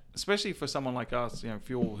stat, especially for someone like us,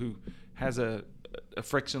 Fuel, who has a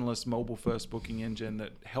frictionless mobile first booking engine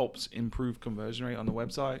that helps improve conversion rate on the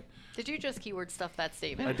website. Did you just keyword stuff that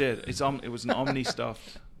statement? I did. It was an omni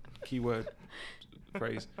stuff keyword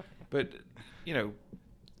phrase. But,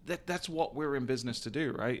 that's what we're in business to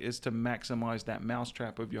do, right? Is to maximize that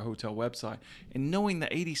mousetrap of your hotel website. And knowing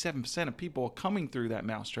that 87% of people are coming through that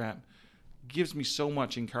mousetrap gives me so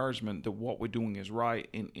much encouragement that what we're doing is right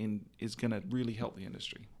and is going to really help the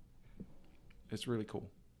industry. It's really cool.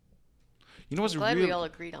 You know what's Glad really, we all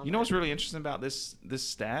agreed on You know what's really interesting about this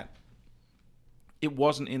stat? It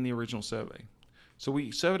wasn't in the original survey. So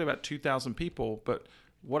we surveyed about 2,000 people, but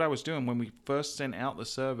what I was doing when we first sent out the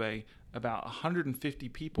survey, about 150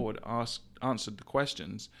 people had answered the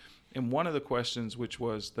questions. And one of the questions, which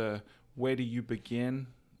was where do you begin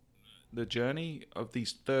the journey of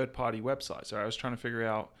these third-party websites? So I was trying to figure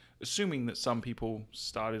out, assuming that some people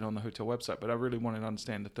started on the hotel website, but I really wanted to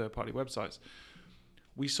understand the third-party websites.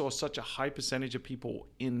 We saw such a high percentage of people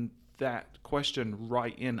in that question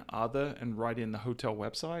write in other and write in the hotel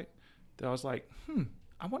website that I was like,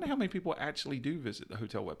 I wonder how many people actually do visit the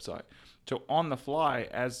hotel website. So on the fly,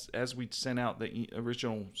 as we'd sent out the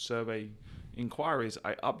original survey inquiries,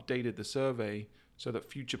 I updated the survey so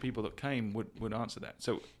that future people that came would answer that.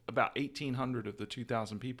 So about 1,800 of the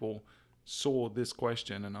 2,000 people saw this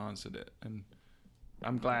question and answered it. And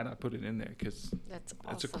I'm glad I put it in there because That's awesome.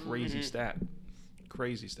 that's a crazy stat.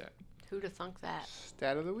 Crazy stat. Who'd have thunk that?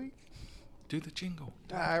 Stat of the week? Do the jingle.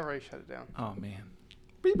 I already shut it down. Oh, man.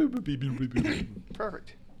 Beep, beep, beep, beep, beep, beep, beep.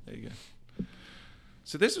 Perfect. There you go.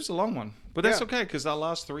 So this was a long one, but that's Yeah. okay because our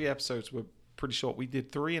last 3 episodes were pretty short. We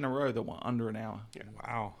did 3 in a row that were under an hour. Yeah.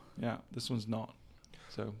 Wow. Yeah, this one's not.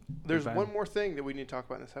 So There's bad. one more thing that we need to talk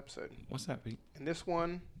about in this episode. What's that, Pete? And this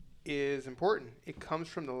one is important. It comes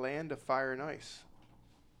from the land of fire and ice.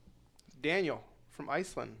 Daniel from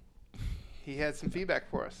Iceland. He had some feedback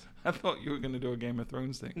for us. I thought you were going to do a Game of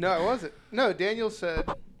Thrones thing. No, it wasn't. No, Daniel said,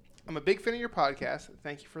 I'm a big fan of your podcast.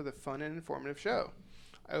 Thank you for the fun and informative show.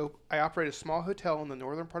 I operate a small hotel in the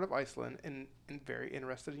northern part of Iceland and very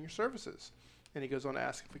interested in your services. And he goes on to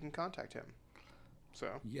ask if we can contact him. So,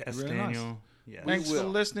 Yes, Really Daniel. nice. Yes. Thanks for will.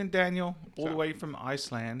 listening, Daniel, all the So- way from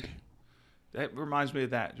Iceland. That reminds me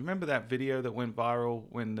of that. Do you remember that video that went viral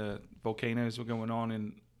when the volcanoes were going on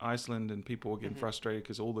in Iceland and people were getting frustrated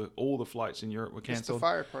because all the flights in Europe were it's the canceled?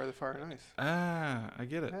 fire part of the fire and ice. Ah, I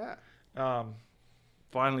get it. Yeah.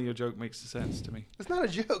 Finally, your joke makes sense to me. It's not a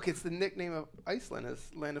joke. It's the nickname of Iceland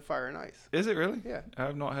as Land of Fire and Ice. Is it really? Yeah. I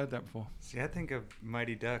have not heard that before. See, I think of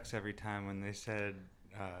Mighty Ducks every time when they said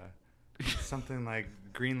something like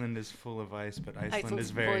Greenland is full of ice, but Iceland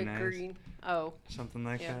is very nice. Green. Oh. Something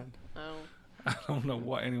like Yeah. that. Oh. I don't know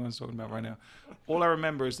what anyone's talking about right now. All I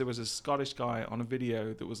remember is there was a Scottish guy on a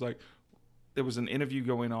video that was like, there was an interview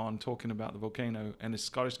going on talking about the volcano, and this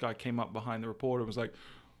Scottish guy came up behind the reporter and was like,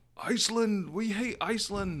 Iceland, we hate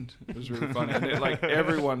Iceland. It was really funny. And like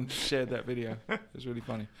everyone shared that video. It was really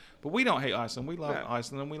funny. But we don't hate Iceland. We love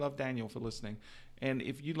Iceland, and we love Daniel for listening. And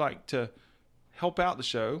if you'd like to help out the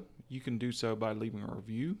show, you can do so by leaving a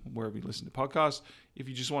review wherever you listen to podcasts. If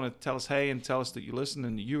you just want to tell us hey and tell us that you listen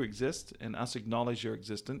and you exist and us acknowledge your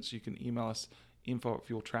existence, you can email us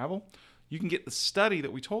info@Fuel Travel. You can get the study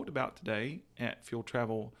that we talked about today at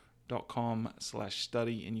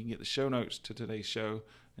fueltravel.com/study, and you can get the show notes to today's show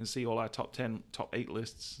and see all our top 8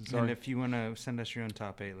 lists. And if you want to send us your own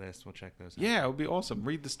top 8 list, we'll check those out. Yeah, it would be awesome.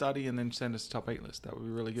 Read the study and then send us a top 8 list. That would be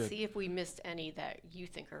really good. See if we missed any that you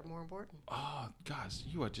think are more important. Oh, guys,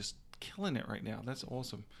 you are just killing it right now. That's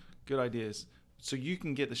awesome. Good ideas. So you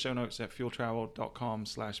can get the show notes at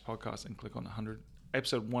fueltravel.com/podcast and click on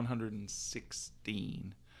episode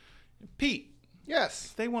 116. Pete, Yes.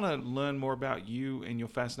 if they want to learn more about you and your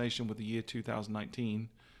fascination with the year 2019,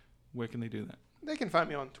 where can they do that? They can find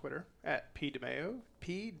me on Twitter at PDimaio,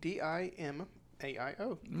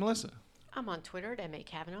 PDIMAIO. Melissa. I'm on Twitter at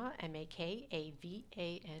MAKavanaugh,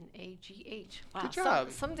 MAKAVANAGH. Wow, Good job.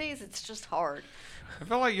 Some days it's just hard. I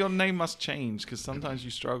feel like your name must change because sometimes you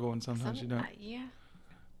struggle and sometimes you don't. Yeah.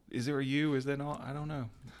 Is there a you? Is there not? I don't know.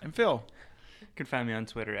 And Phil. You can find me on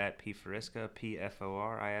Twitter at PForiska,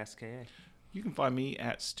 PFORISKA. You can find me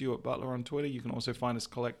at Stuart Butler on Twitter. You can also find us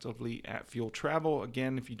collectively at Fuel Travel.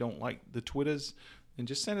 Again, if you don't like the Twitters, then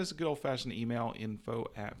just send us a good old-fashioned email,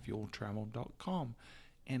 info@fueltravel.com.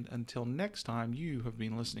 And until next time, you have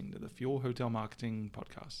been listening to the Fuel Hotel Marketing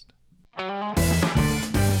Podcast.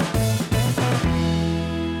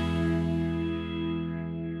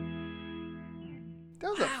 That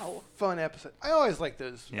was a fun episode. I always like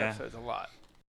those episodes a lot.